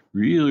be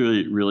really,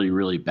 really, really,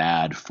 really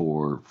bad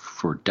for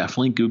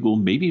definitely Google,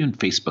 maybe even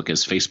Facebook,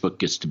 as Facebook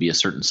gets to be a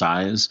certain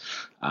size.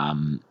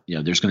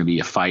 There's going to be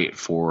a fight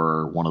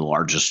for one of the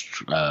largest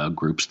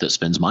groups that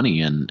spends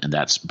money, and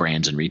that's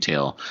brands and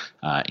retail.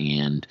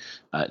 And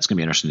it's going to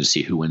be interesting to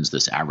see who wins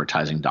this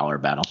advertising dollar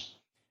battle.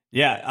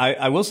 Yeah,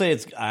 I will say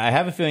I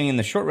have a feeling in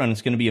the short run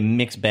it's going to be a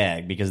mixed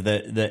bag, because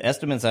the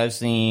estimates I've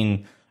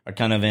seen are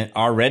kind of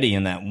already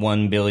in that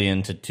 1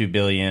 billion to 2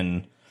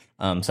 billion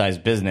size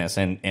business,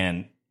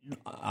 and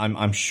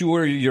I'm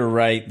sure you're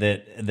right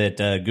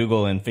that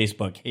Google and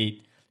Facebook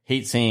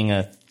hate seeing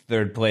a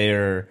third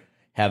player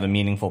have a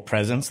meaningful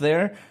presence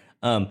there.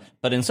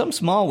 But in some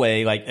small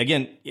way, like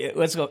again,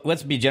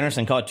 let's be generous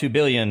and call it 2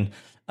 billion.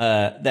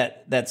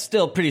 That's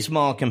still pretty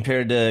small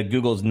compared to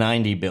Google's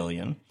 90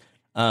 billion.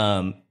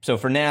 So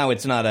for now,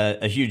 it's not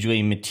a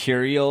hugely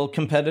material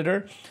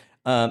competitor.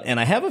 And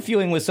I have a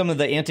feeling with some of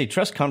the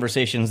antitrust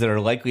conversations that are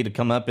likely to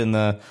come up in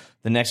the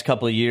next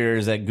couple of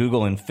years at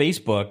Google and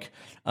Facebook,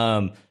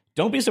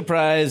 don't be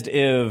surprised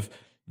if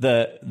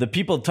the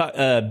people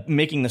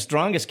making the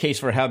strongest case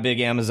for how big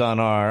Amazon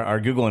are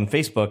Google and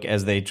Facebook,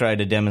 as they try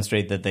to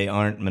demonstrate that they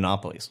aren't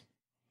monopolies.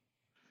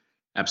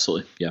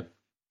 Absolutely, yeah.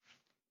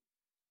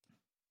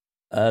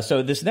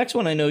 So this next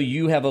one I know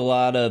you have a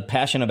lot of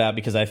passion about,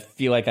 because I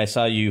feel like I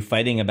saw you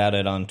fighting about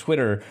it on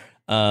Twitter.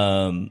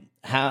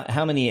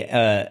 How many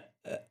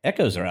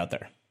Echoes are out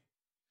there?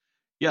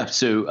 Yeah,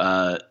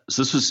 so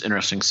this was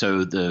interesting.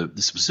 So the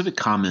specific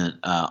comment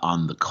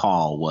on the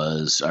call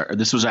was,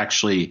 this was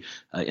actually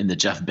in the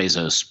Jeff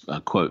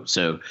Bezos quote.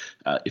 So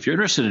if you're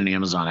interested in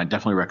Amazon, I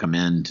definitely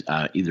recommend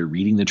either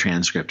reading the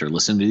transcript or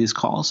listening to these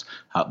calls.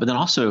 But then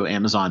also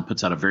Amazon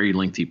puts out a very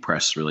lengthy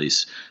press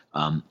release,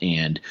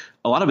 and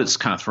a lot of it's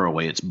kind of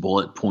throwaway. It's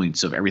bullet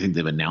points of everything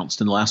they've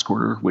announced in the last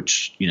quarter,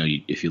 which,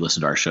 if you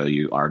listen to our show,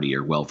 you already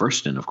are well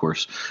versed in, of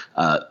course.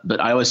 But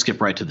I always skip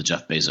right to the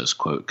Jeff Bezos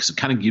quote, because it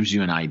kind of gives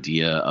you an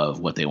idea of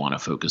what they want to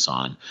focus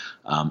on.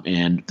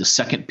 And the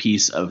second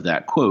piece of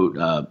that quote,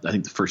 I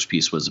think the first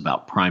piece was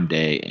about Prime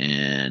Day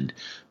and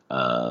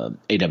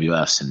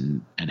AWS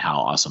and how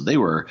awesome they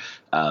were.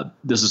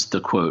 This is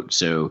the quote.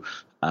 So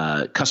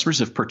customers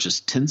have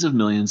purchased tens of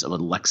millions of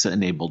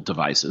Alexa-enabled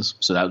devices.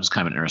 So that was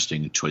kind of an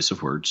interesting choice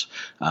of words.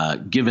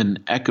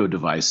 Given Echo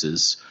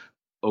devices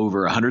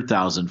over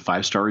 100,000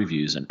 five-star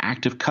reviews, and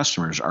active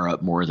customers are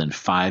up more than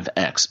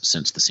 5x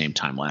since the same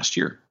time last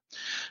year.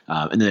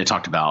 And then they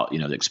talked about,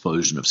 the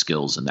explosion of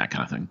skills and that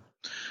kind of thing.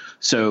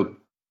 So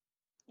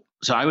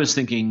I was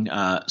thinking,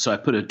 so I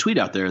put a tweet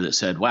out there that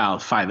said, wow,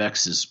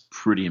 5x is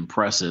pretty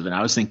impressive. And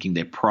I was thinking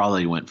they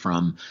probably went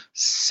from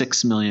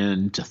 6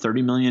 million to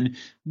 30 million,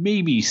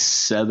 maybe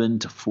 7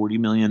 to 40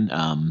 million.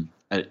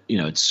 I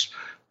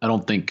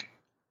don't think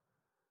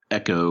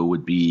Echo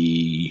would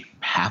be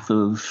half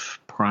of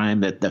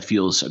Prime. That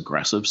feels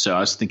aggressive. So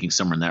I was thinking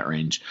somewhere in that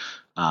range.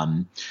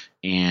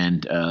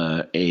 And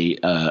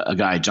a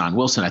guy, John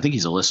Wilson, I think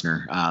he's a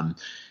listener.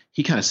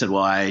 He kind of said,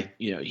 well,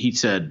 he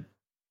said,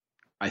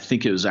 I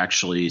think it was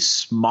actually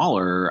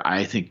smaller.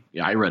 I think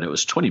I read it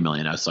was 20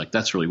 million. I was like,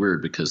 that's really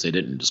weird because they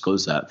didn't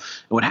disclose that.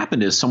 And what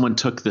happened is someone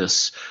took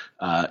this,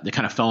 they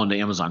kind of fell into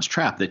Amazon's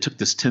trap. They took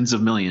this tens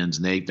of millions,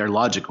 and their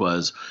logic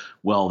was,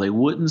 well, they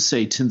wouldn't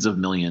say tens of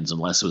millions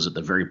unless it was at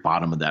the very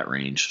bottom of that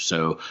range.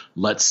 So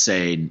let's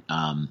say,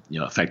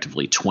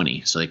 effectively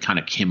 20. So they kind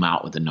of came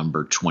out with the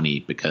number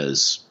 20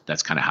 because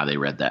that's kind of how they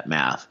read that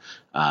math.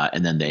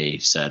 And then they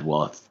said,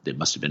 well, it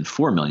must have been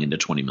 4 million to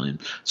 20 million.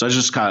 So I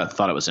just kind of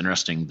thought it was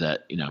interesting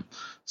that,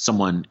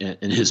 someone,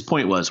 and his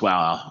point was,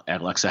 wow,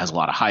 Alexa has a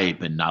lot of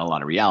hype and not a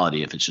lot of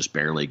reality if it's just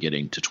barely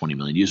getting to 20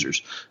 million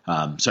users.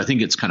 So I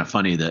think it's kind of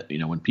funny that,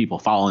 when people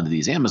fall into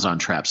these Amazon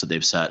traps that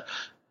they've set,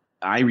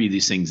 I read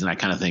these things and I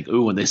kind of think,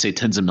 when they say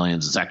tens of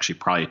millions, it's actually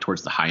probably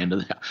towards the higher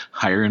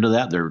end of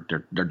that.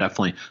 They're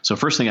definitely. So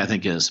first thing I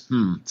think is,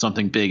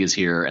 something big is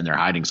here and they're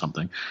hiding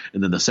something.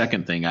 And then the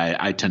second thing,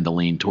 I tend to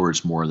lean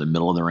towards more the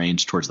middle of the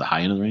range, towards the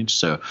high end of the range.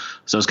 So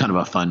it's kind of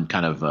a fun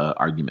kind of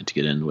argument to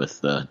get in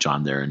with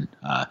John there. And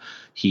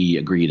he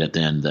agreed at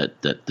the end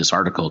that this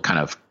article kind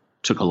of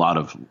took a lot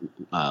of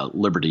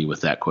liberty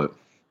with that quote.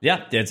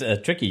 Yeah, it's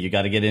tricky. You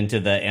got to get into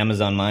the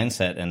Amazon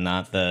mindset and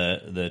not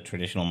the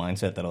traditional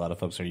mindset that a lot of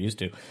folks are used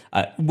to.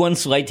 One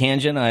slight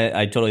tangent.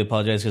 I totally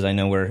apologize because I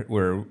know we're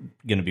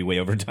going to be way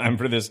over time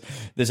for this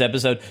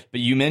episode. But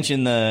you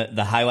mentioned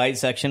the highlight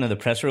section of the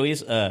press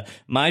release.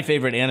 My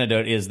favorite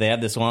anecdote is they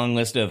have this long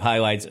list of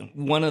highlights.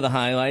 One of the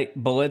highlight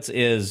bullets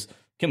is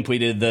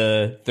completed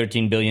the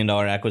 $13 billion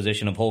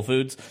acquisition of Whole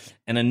Foods.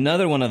 And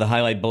another one of the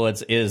highlight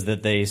bullets is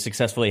that they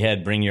successfully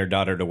had Bring Your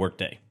Daughter to Work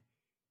Day.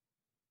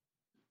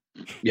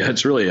 Yeah,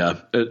 it's really a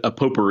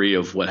potpourri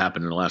of what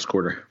happened in the last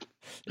quarter.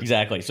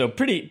 Exactly. So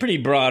pretty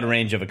broad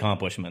range of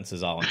accomplishments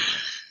is all.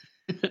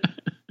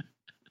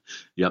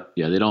 Yep.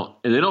 Yeah, they don't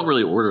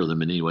really order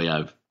them in any way.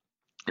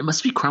 It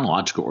must be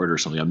chronological order or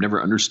something. I've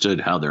never understood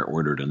how they're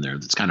ordered in there.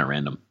 It's kind of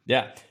random.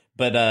 Yeah.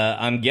 But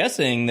I'm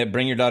guessing that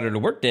Bring Your Daughter to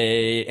Work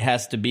Day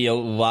has to be a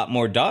lot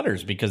more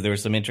daughters because there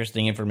was some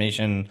interesting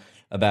information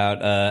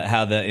about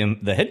how the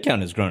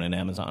headcount has grown in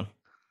Amazon.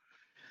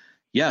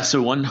 Yeah,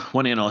 so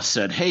one analyst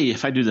said, hey,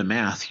 if I do the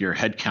math, your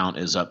headcount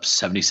is up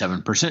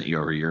 77% year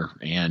over year.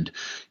 And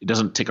it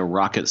doesn't take a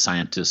rocket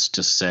scientist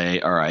to say,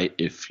 all right,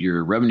 if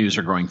your revenues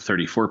are growing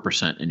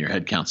 34% and your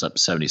headcount's up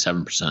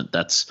 77%,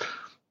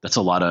 that's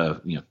a lot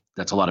of,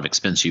 that's a lot of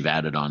expense you've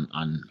added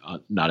on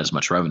not as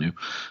much revenue.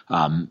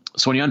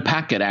 So when you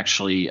unpack it,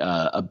 actually,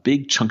 a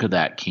big chunk of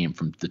that came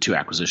from the two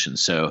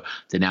acquisitions. So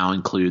they now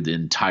include the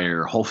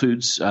entire Whole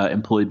Foods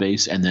employee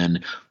base, and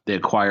then they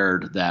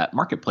acquired that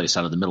marketplace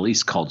out of the Middle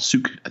East called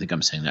Souk. I think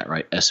I'm saying that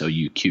right,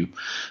 SOUQ.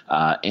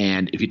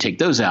 And if you take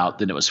those out,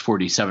 then it was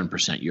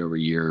 47% year over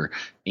year.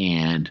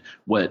 And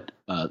what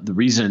the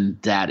reason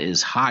that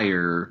is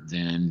higher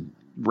than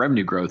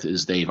revenue growth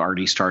is they've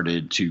already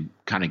started to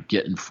kind of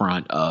get in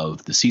front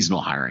of the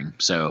seasonal hiring.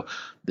 So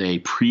they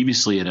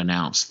previously had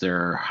announced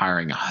they're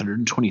hiring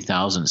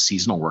 120,000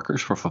 seasonal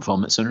workers for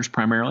fulfillment centers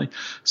primarily.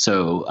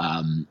 So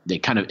they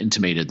kind of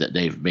intimated that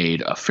they've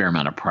made a fair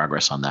amount of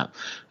progress on that.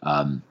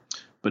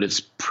 But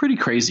it's pretty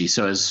crazy.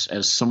 So as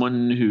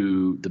someone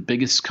who the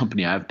biggest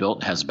company I've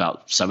built has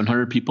about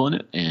 700 people in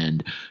it,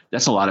 and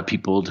that's a lot of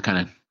people to kind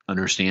of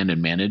understand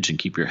and manage and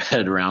keep your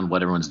head around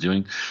what everyone's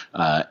doing.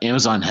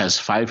 Amazon has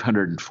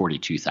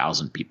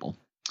 542,000 people.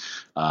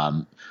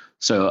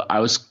 So I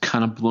was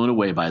kind of blown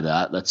away by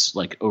that. That's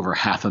like over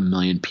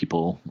 500,000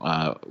 people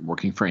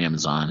working for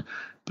Amazon.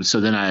 But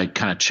so then I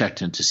kind of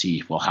checked in to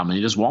see, well, how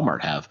many does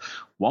Walmart have?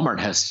 Walmart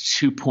has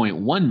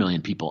 2.1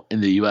 million people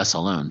in the U.S.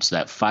 alone. So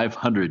that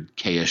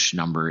 500K-ish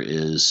number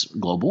is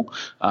global,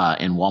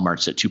 and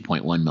Walmart's at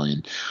 2.1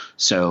 million.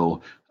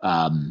 So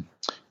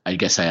I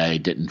guess I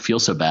didn't feel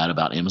so bad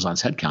about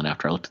Amazon's headcount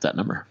after I looked at that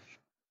number.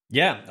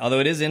 Yeah, although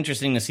it is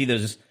interesting to see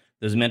those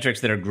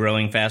metrics that are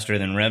growing faster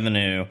than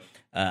revenue.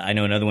 I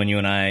know another one you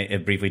and I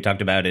have briefly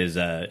talked about is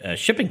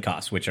shipping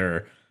costs, which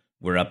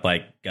we're up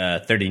like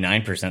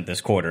 39%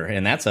 this quarter,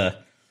 and that's a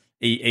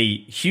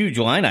huge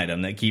line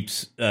item that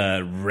keeps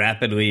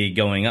rapidly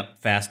going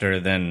up faster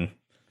than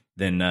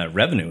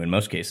revenue in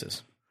most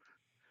cases.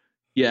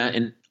 Yeah,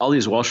 and all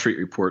these Wall Street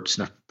reports,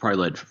 and I've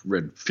probably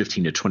read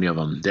 15 to 20 of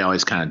them, they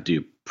always kind of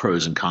do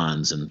pros and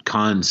cons. And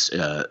cons,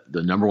 the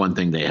number one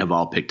thing they have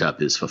all picked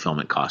up is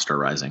fulfillment costs are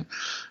rising.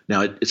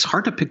 Now, it's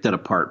hard to pick that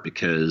apart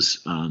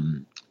because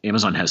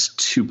Amazon has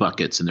two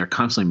buckets, and they're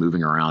constantly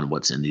moving around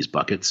what's in these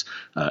buckets.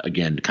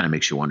 Again, it kind of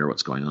makes you wonder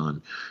what's going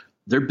on.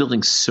 They're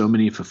building so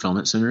many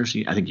fulfillment centers.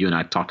 I think you and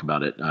I talked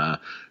about it.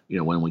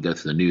 When we go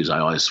through the news, I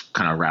always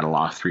kind of rattle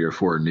off 3 or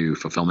 4 new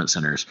fulfillment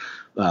centers.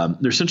 They're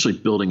essentially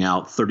building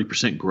out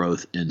 30%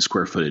 growth in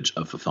square footage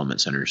of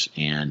fulfillment centers.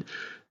 And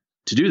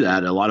to do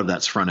that, a lot of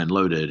that's front end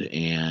loaded,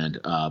 and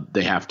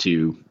they have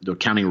to, the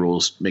accounting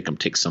rules make them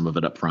take some of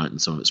it up front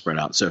and some of it spread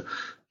out. So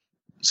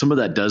some of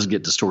that does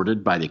get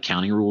distorted by the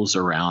accounting rules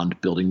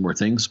around building more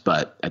things.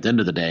 But at the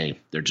end of the day,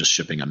 they're just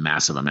shipping a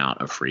massive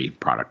amount of free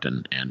product,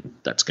 and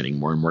that's getting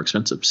more and more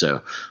expensive.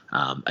 So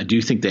I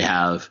do think they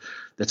have,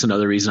 that's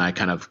another reason I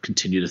kind of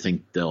continue to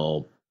think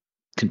they'll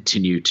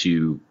continue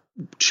to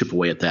chip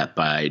away at that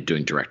by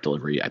doing direct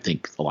delivery. I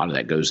think a lot of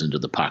that goes into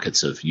the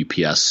pockets of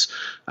UPS.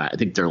 I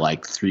think they're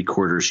like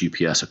 3/4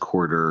 UPS, a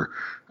quarter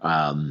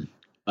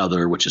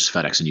other, which is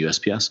FedEx and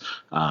USPS.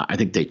 I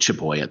think they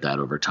chip away at that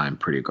over time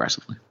pretty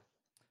aggressively.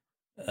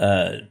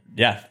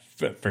 Yeah,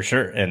 for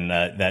sure. And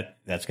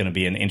that's going to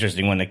be an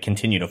interesting one to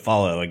continue to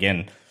follow.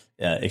 Again,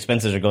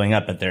 expenses are going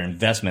up, but their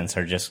investments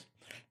are just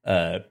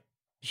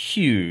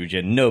huge,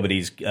 and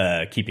nobody's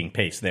keeping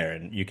pace there.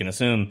 And you can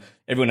assume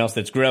everyone else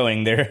that's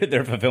growing,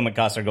 their fulfillment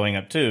costs are going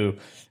up too,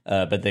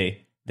 but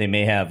they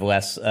may have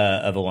less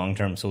of a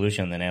long-term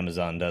solution than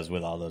Amazon does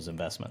with all those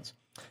investments.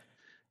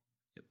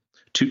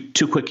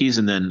 Two quickies,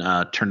 and then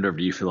turn it over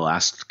to you for the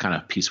last kind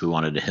of piece we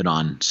wanted to hit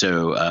on.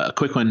 So a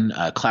quick one,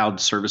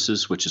 cloud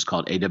services, which is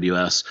called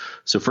AWS.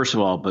 So first of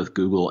all, both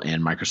Google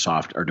and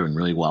Microsoft are doing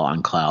really well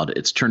on cloud.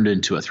 It's turned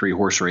into a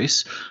 3-horse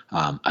race.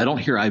 I don't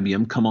hear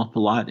IBM come up a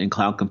lot in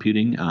cloud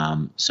computing.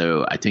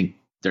 So I think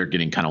they're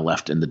getting kind of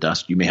left in the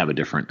dust. You may have a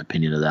different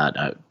opinion of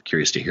that.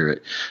 Curious to hear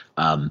it.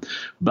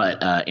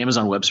 But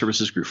Amazon Web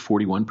Services grew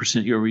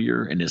 41% year over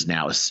year and is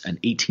now an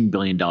 $18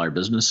 billion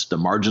business. The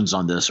margins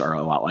on this are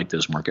a lot like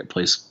those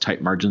marketplace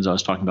type margins I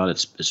was talking about.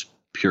 It's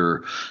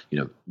pure,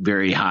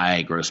 very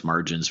high gross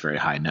margins, very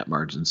high net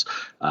margins.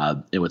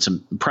 And what's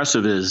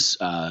impressive is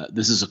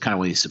this is kind of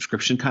one of these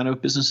subscription kind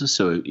of businesses.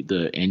 So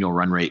the annual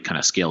run rate kind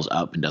of scales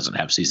up and doesn't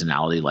have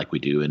seasonality like we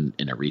do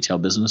in a retail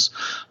business.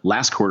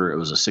 Last quarter, it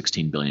was a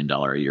 $16 billion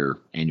a year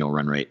annual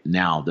run rate.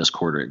 Now this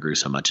quarter, it grew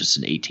so much it's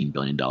an $18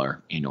 billion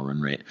annual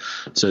run rate.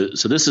 So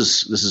this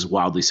is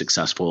wildly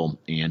successful,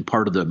 and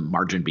part of the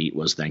margin beat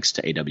was thanks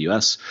to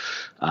AWS.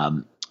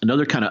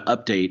 Another kind of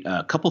update,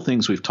 a couple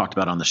things we've talked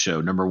about on the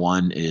show. Number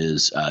one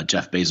is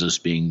Jeff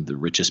Bezos being the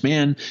richest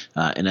man.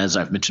 And as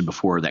I've mentioned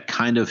before, that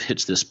kind of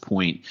hits this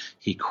point.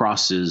 He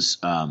crosses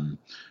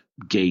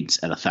gates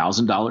at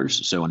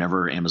 $1,000. So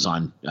whenever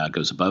Amazon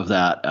goes above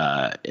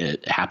that,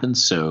 it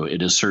happens. So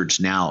it has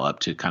surged now up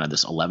to kind of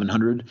this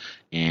 1,100.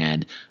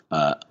 And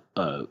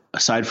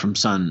aside from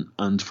some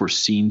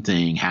unforeseen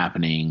thing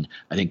happening,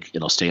 I think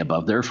it'll stay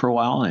above there for a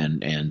while,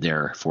 and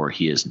therefore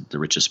he is the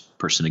richest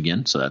person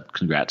again. So that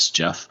congrats,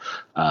 Jeff,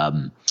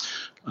 on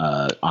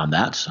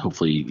that.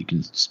 Hopefully you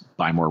can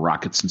buy more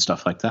rockets and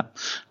stuff like that.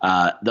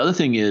 The other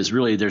thing is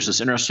really there's this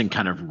interesting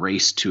kind of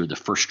race to the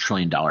first $1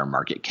 trillion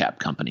market cap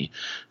company.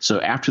 So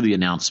after the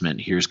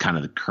announcement, here's kind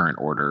of the current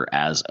order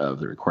as of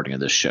the recording of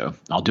this show.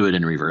 I'll do it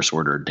in reverse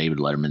order, David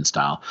Letterman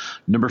style.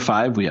 Number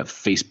 5, we have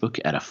Facebook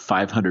at a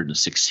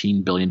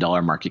 $516 billion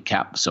market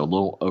cap, so a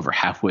little over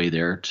halfway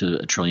there to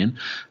 $1 trillion.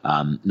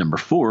 Number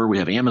 4, we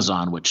have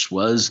Amazon, which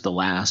was the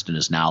last and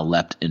is now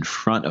leapt in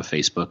front of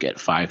Facebook at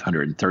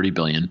 $530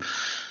 billion.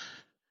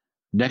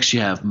 Next, you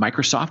have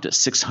Microsoft at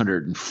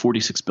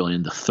 $646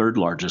 billion, the third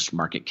largest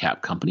market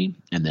cap company.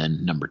 And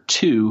then number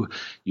 2,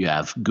 you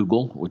have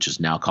Google, which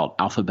is now called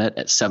Alphabet,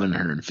 at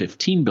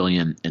 $715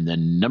 billion. And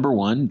then number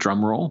 1,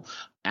 drumroll,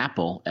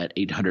 Apple at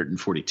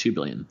 $842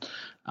 billion.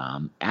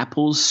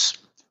 Apple's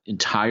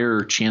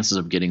entire chances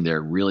of getting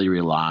there really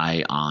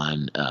rely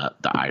on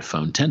the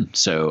iPhone 10.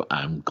 So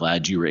I'm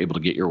glad you were able to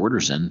get your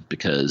orders in,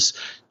 because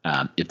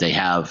if they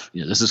have,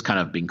 this is kind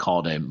of being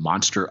called a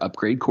monster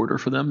upgrade quarter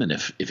for them. And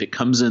if it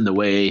comes in the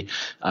way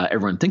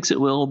everyone thinks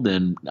it will,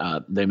 then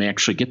they may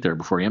actually get there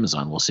before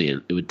Amazon. We'll see.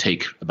 It would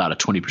take about a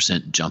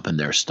 20% jump in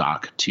their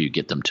stock to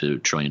get them to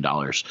 $1 trillion.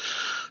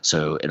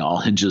 So it all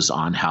hinges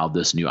on how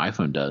this new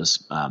iPhone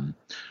does.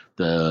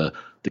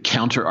 The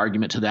counter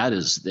argument to that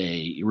is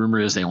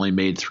rumor is they only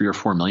made 3 or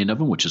 4 million of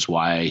them, which is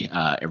why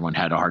everyone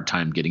had a hard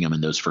time getting them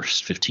in those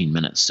first 15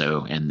 minutes.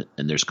 So, and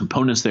there's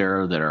components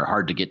there that are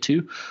hard to get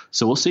to.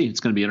 So we'll see. It's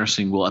going to be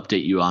interesting. We'll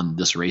update you on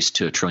this race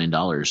to $1 trillion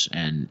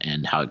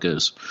and how it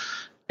goes.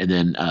 And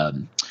then I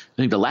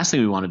think the last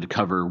thing we wanted to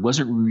cover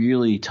wasn't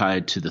really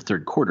tied to the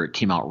third quarter. It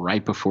came out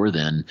right before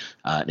then.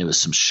 And it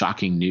was some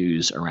shocking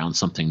news around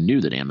something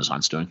new that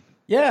Amazon's doing.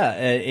 Yeah,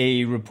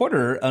 a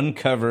reporter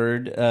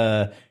uncovered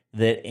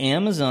that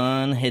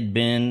Amazon had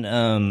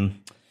been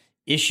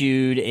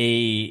issued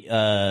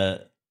a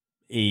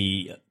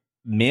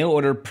mail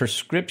order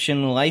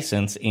prescription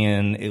license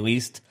in at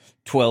least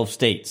 12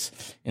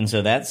 states. And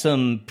so that's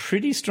some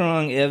pretty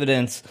strong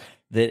evidence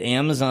that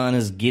Amazon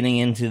is getting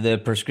into the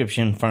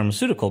prescription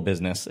pharmaceutical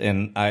business.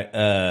 And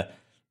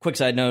quick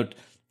side note,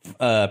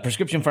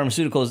 prescription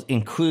pharmaceuticals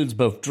includes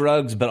both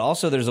drugs, but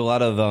also there's a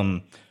lot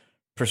of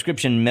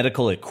prescription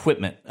medical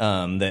equipment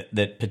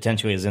that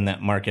potentially is in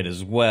that market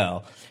as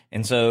well.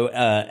 And so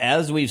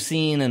as we've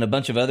seen in a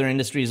bunch of other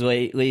industries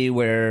lately,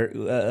 where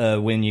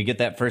when you get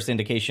that first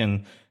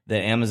indication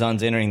that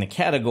Amazon's entering the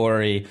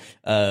category,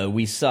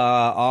 we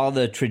saw all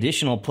the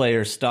traditional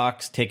player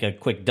stocks take a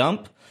quick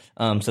dump.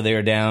 So they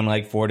were down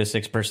like 4 to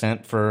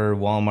 6% for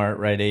Walmart,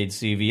 Rite Aid,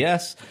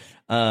 CVS.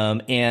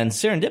 And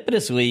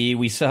serendipitously,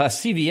 we saw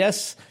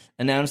CVS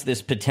announce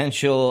this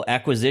potential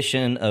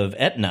acquisition of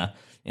Aetna.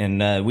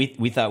 And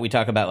we thought we'd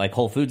talk about like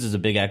Whole Foods is a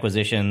big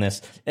acquisition.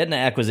 This Aetna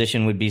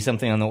acquisition would be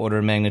something on the order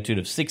of magnitude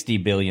of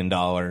 $60 billion.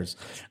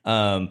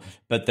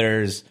 But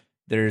there's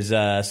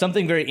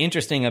something very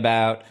interesting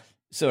about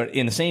so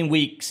in the same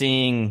week,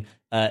 seeing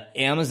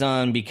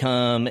Amazon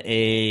become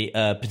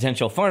a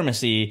potential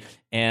pharmacy,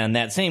 and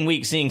that same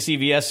week seeing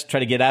CVS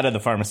try to get out of the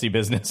pharmacy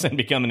business and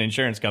become an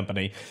insurance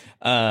company.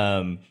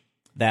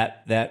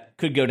 That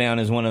could go down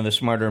as one of the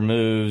smarter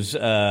moves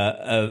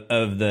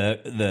of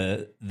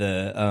the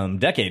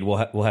decade.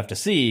 We'll have to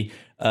see.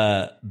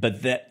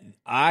 But that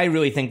I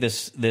really think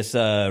this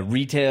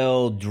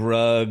retail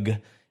drug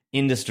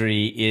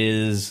industry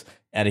is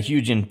at a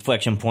huge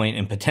inflection point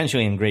and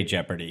potentially in great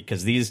jeopardy,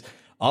 because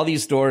all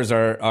these stores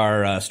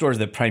are stores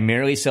that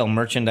primarily sell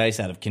merchandise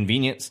out of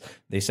convenience.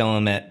 They sell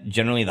them at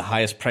generally the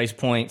highest price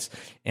points.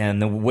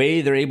 And the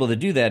way they're able to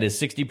do that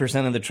is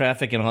 60% of the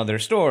traffic in all their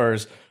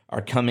stores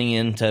are coming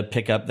in to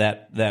pick up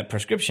that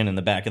prescription in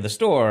the back of the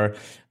store.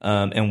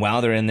 And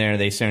while they're in there,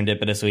 they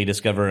serendipitously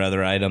discover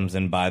other items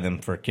and buy them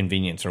for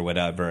convenience or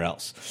whatever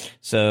else.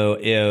 So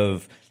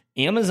if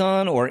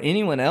Amazon or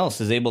anyone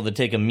else is able to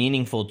take a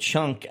meaningful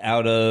chunk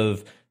out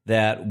of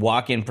that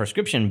walk-in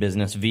prescription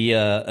business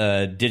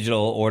via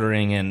digital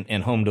ordering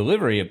and home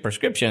delivery of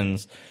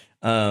prescriptions,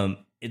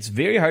 it's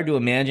very hard to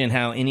imagine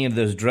how any of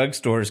those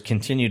drugstores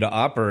continue to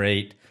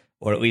operate,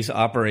 or at least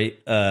operate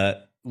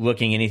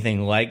looking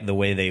anything like the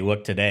way they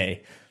look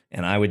today.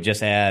 And I would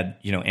just add,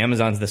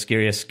 Amazon's the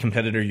scariest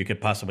competitor you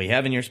could possibly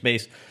have in your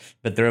space,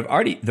 but there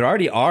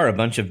already are a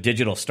bunch of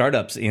digital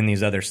startups in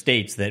these other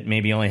states that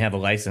maybe only have a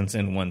license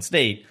in one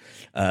state.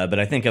 But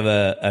I think of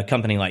a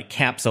company like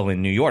Capsule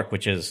in New York,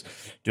 which is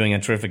doing a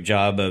terrific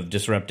job of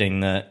disrupting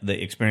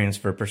the experience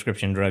for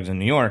prescription drugs in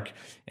New York.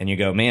 And you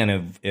go,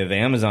 man, if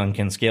Amazon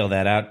can scale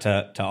that out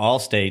to all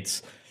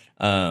states,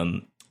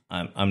 I'm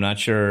not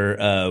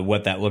sure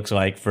what that looks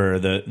like for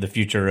the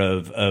future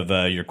of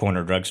your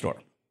corner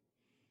drugstore.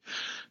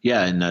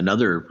 Yeah, and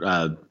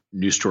another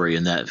news story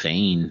in that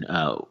vein,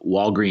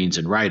 Walgreens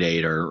and Rite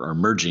Aid are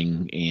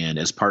merging, and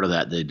as part of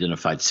that, they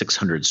identified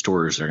 600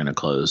 stores that are going to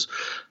close.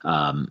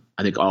 I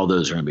think all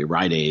those are going to be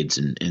Rite Aids,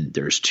 and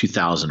there's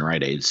 2,000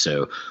 Rite Aids,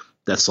 so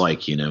that's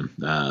like, let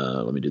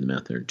me do the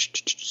math there,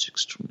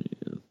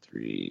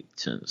 623,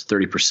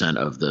 30%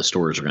 of the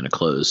stores are going to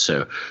close.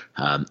 So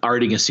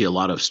already going to see a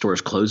lot of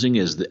stores closing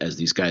as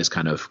these guys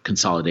kind of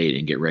consolidate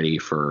and get ready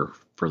for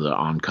the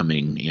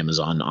oncoming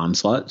Amazon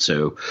onslaught.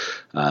 So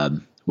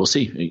we'll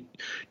see.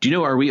 Do you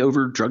know, are we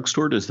over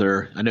drugstored?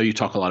 I know you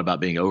talk a lot about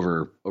being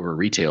over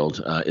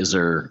retailed.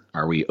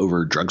 Are we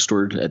over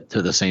drugstored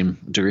to the same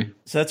degree?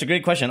 So that's a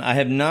great question. I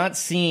have not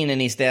seen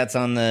any stats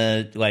on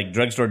the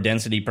drugstore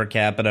density per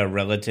capita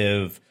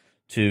relative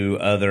to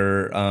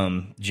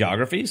other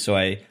geographies. So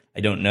I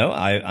don't know.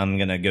 I'm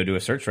going to go do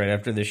a search right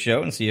after this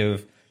show and see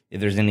if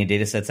there's any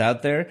data sets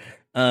out there.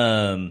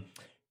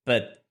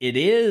 But it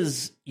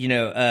is,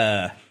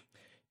 to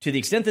the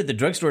extent that the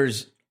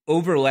drugstores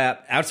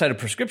overlap outside of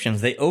prescriptions,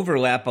 they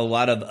overlap a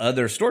lot of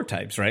other store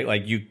types, right?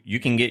 Like you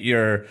can get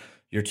your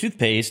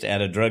toothpaste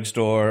at a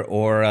drugstore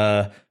or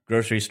a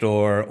grocery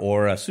store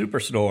or a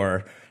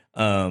superstore.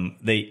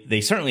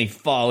 They certainly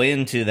fall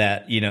into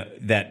that,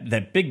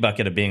 that big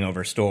bucket of being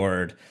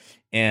overstored.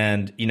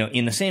 And,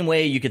 in the same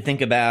way you could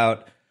think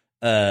about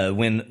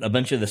when a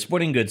bunch of the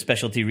sporting goods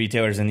specialty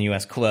retailers in the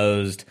U.S.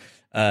 closed,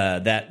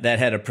 that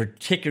had a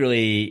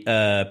particularly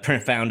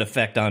profound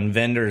effect on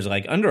vendors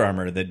like Under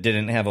Armour that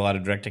didn't have a lot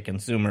of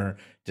direct-to-consumer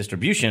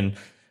distribution.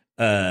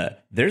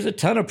 There's a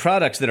ton of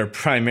products that are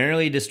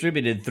primarily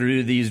distributed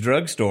through these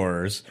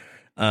drugstores.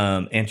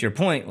 And to your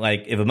point,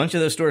 if a bunch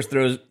of those stores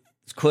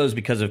close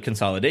because of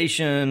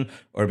consolidation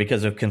or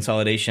because of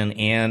consolidation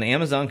and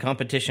Amazon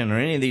competition or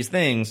any of these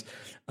things,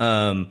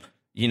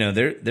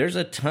 there's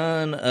a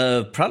ton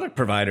of product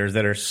providers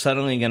that are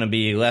suddenly going to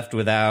be left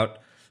without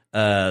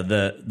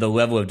the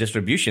level of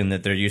distribution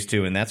that they're used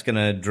to, and that's going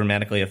to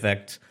dramatically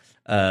affect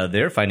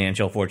their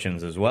financial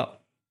fortunes as well.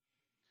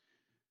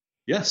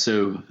 Yeah,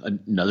 so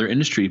another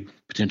industry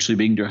potentially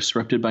being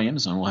disrupted by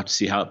Amazon. We'll have to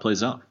see how it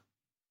plays out.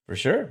 For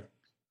sure.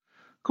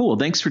 Cool. Well,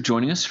 thanks for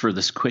joining us for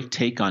this quick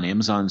take on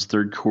Amazon's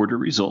third quarter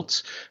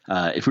results.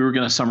 If we were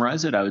going to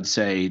summarize it, I would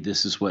say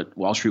this is what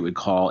Wall Street would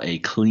call a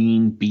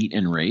clean beat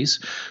and raise.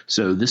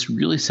 So this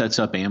really sets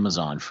up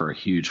Amazon for a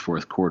huge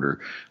fourth quarter.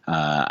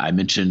 I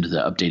mentioned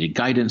the updated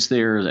guidance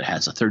there that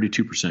has a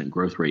 32%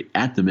 growth rate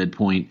at the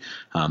midpoint.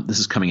 This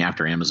is coming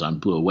after Amazon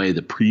blew away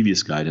the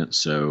previous guidance,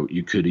 so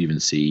you could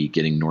even see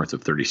getting north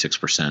of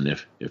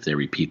 36% if they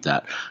repeat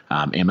that.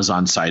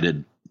 Amazon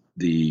cited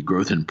the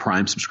growth in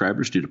Prime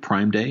subscribers due to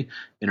Prime Day,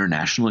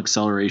 international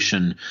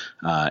acceleration,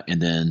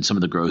 and then some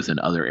of the growth in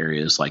other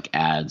areas like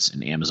ads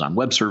and Amazon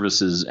Web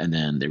Services. And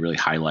then they really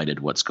highlighted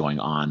what's going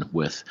on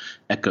with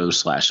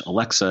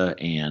Echo/Alexa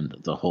and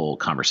the whole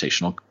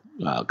conversational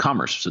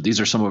commerce. So these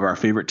are some of our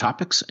favorite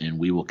topics, and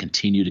we will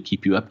continue to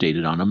keep you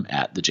updated on them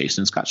at the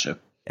Jason Scott Show.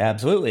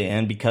 Absolutely.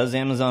 And because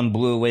Amazon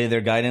blew away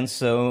their guidance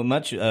so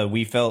much,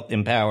 we felt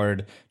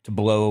empowered to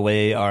blow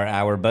away our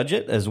hour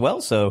budget as well.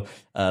 So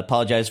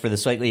apologize for the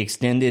slightly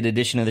extended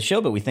edition of the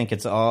show, but we think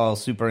it's all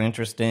super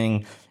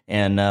interesting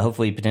and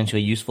hopefully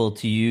potentially useful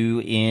to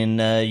you in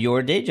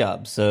your day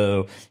job.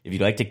 So if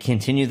you'd like to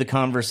continue the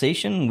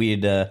conversation,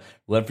 we'd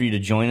love for you to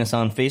join us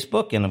on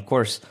Facebook. And of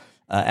course,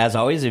 As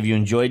always, if you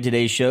enjoyed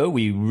today's show,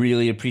 we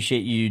really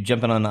appreciate you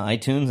jumping on the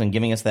iTunes and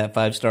giving us that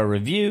 5-star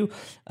review.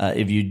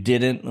 If you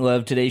didn't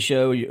love today's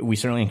show, we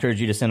certainly encourage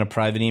you to send a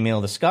private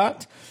email to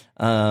Scott.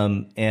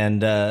 With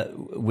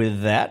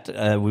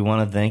that, we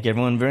want to thank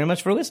everyone very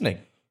much for listening.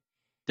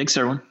 Thanks,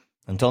 everyone.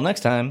 Until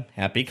next time,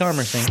 happy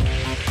commercing.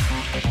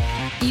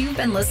 You've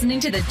been listening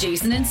to The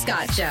Jason and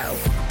Scott Show.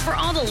 For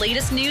all the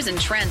latest news and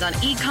trends on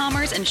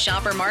e-commerce and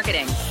shopper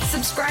marketing,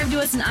 subscribe to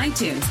us in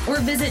iTunes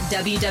or visit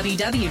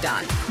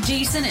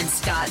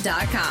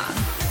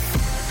www.jasonandscott.com.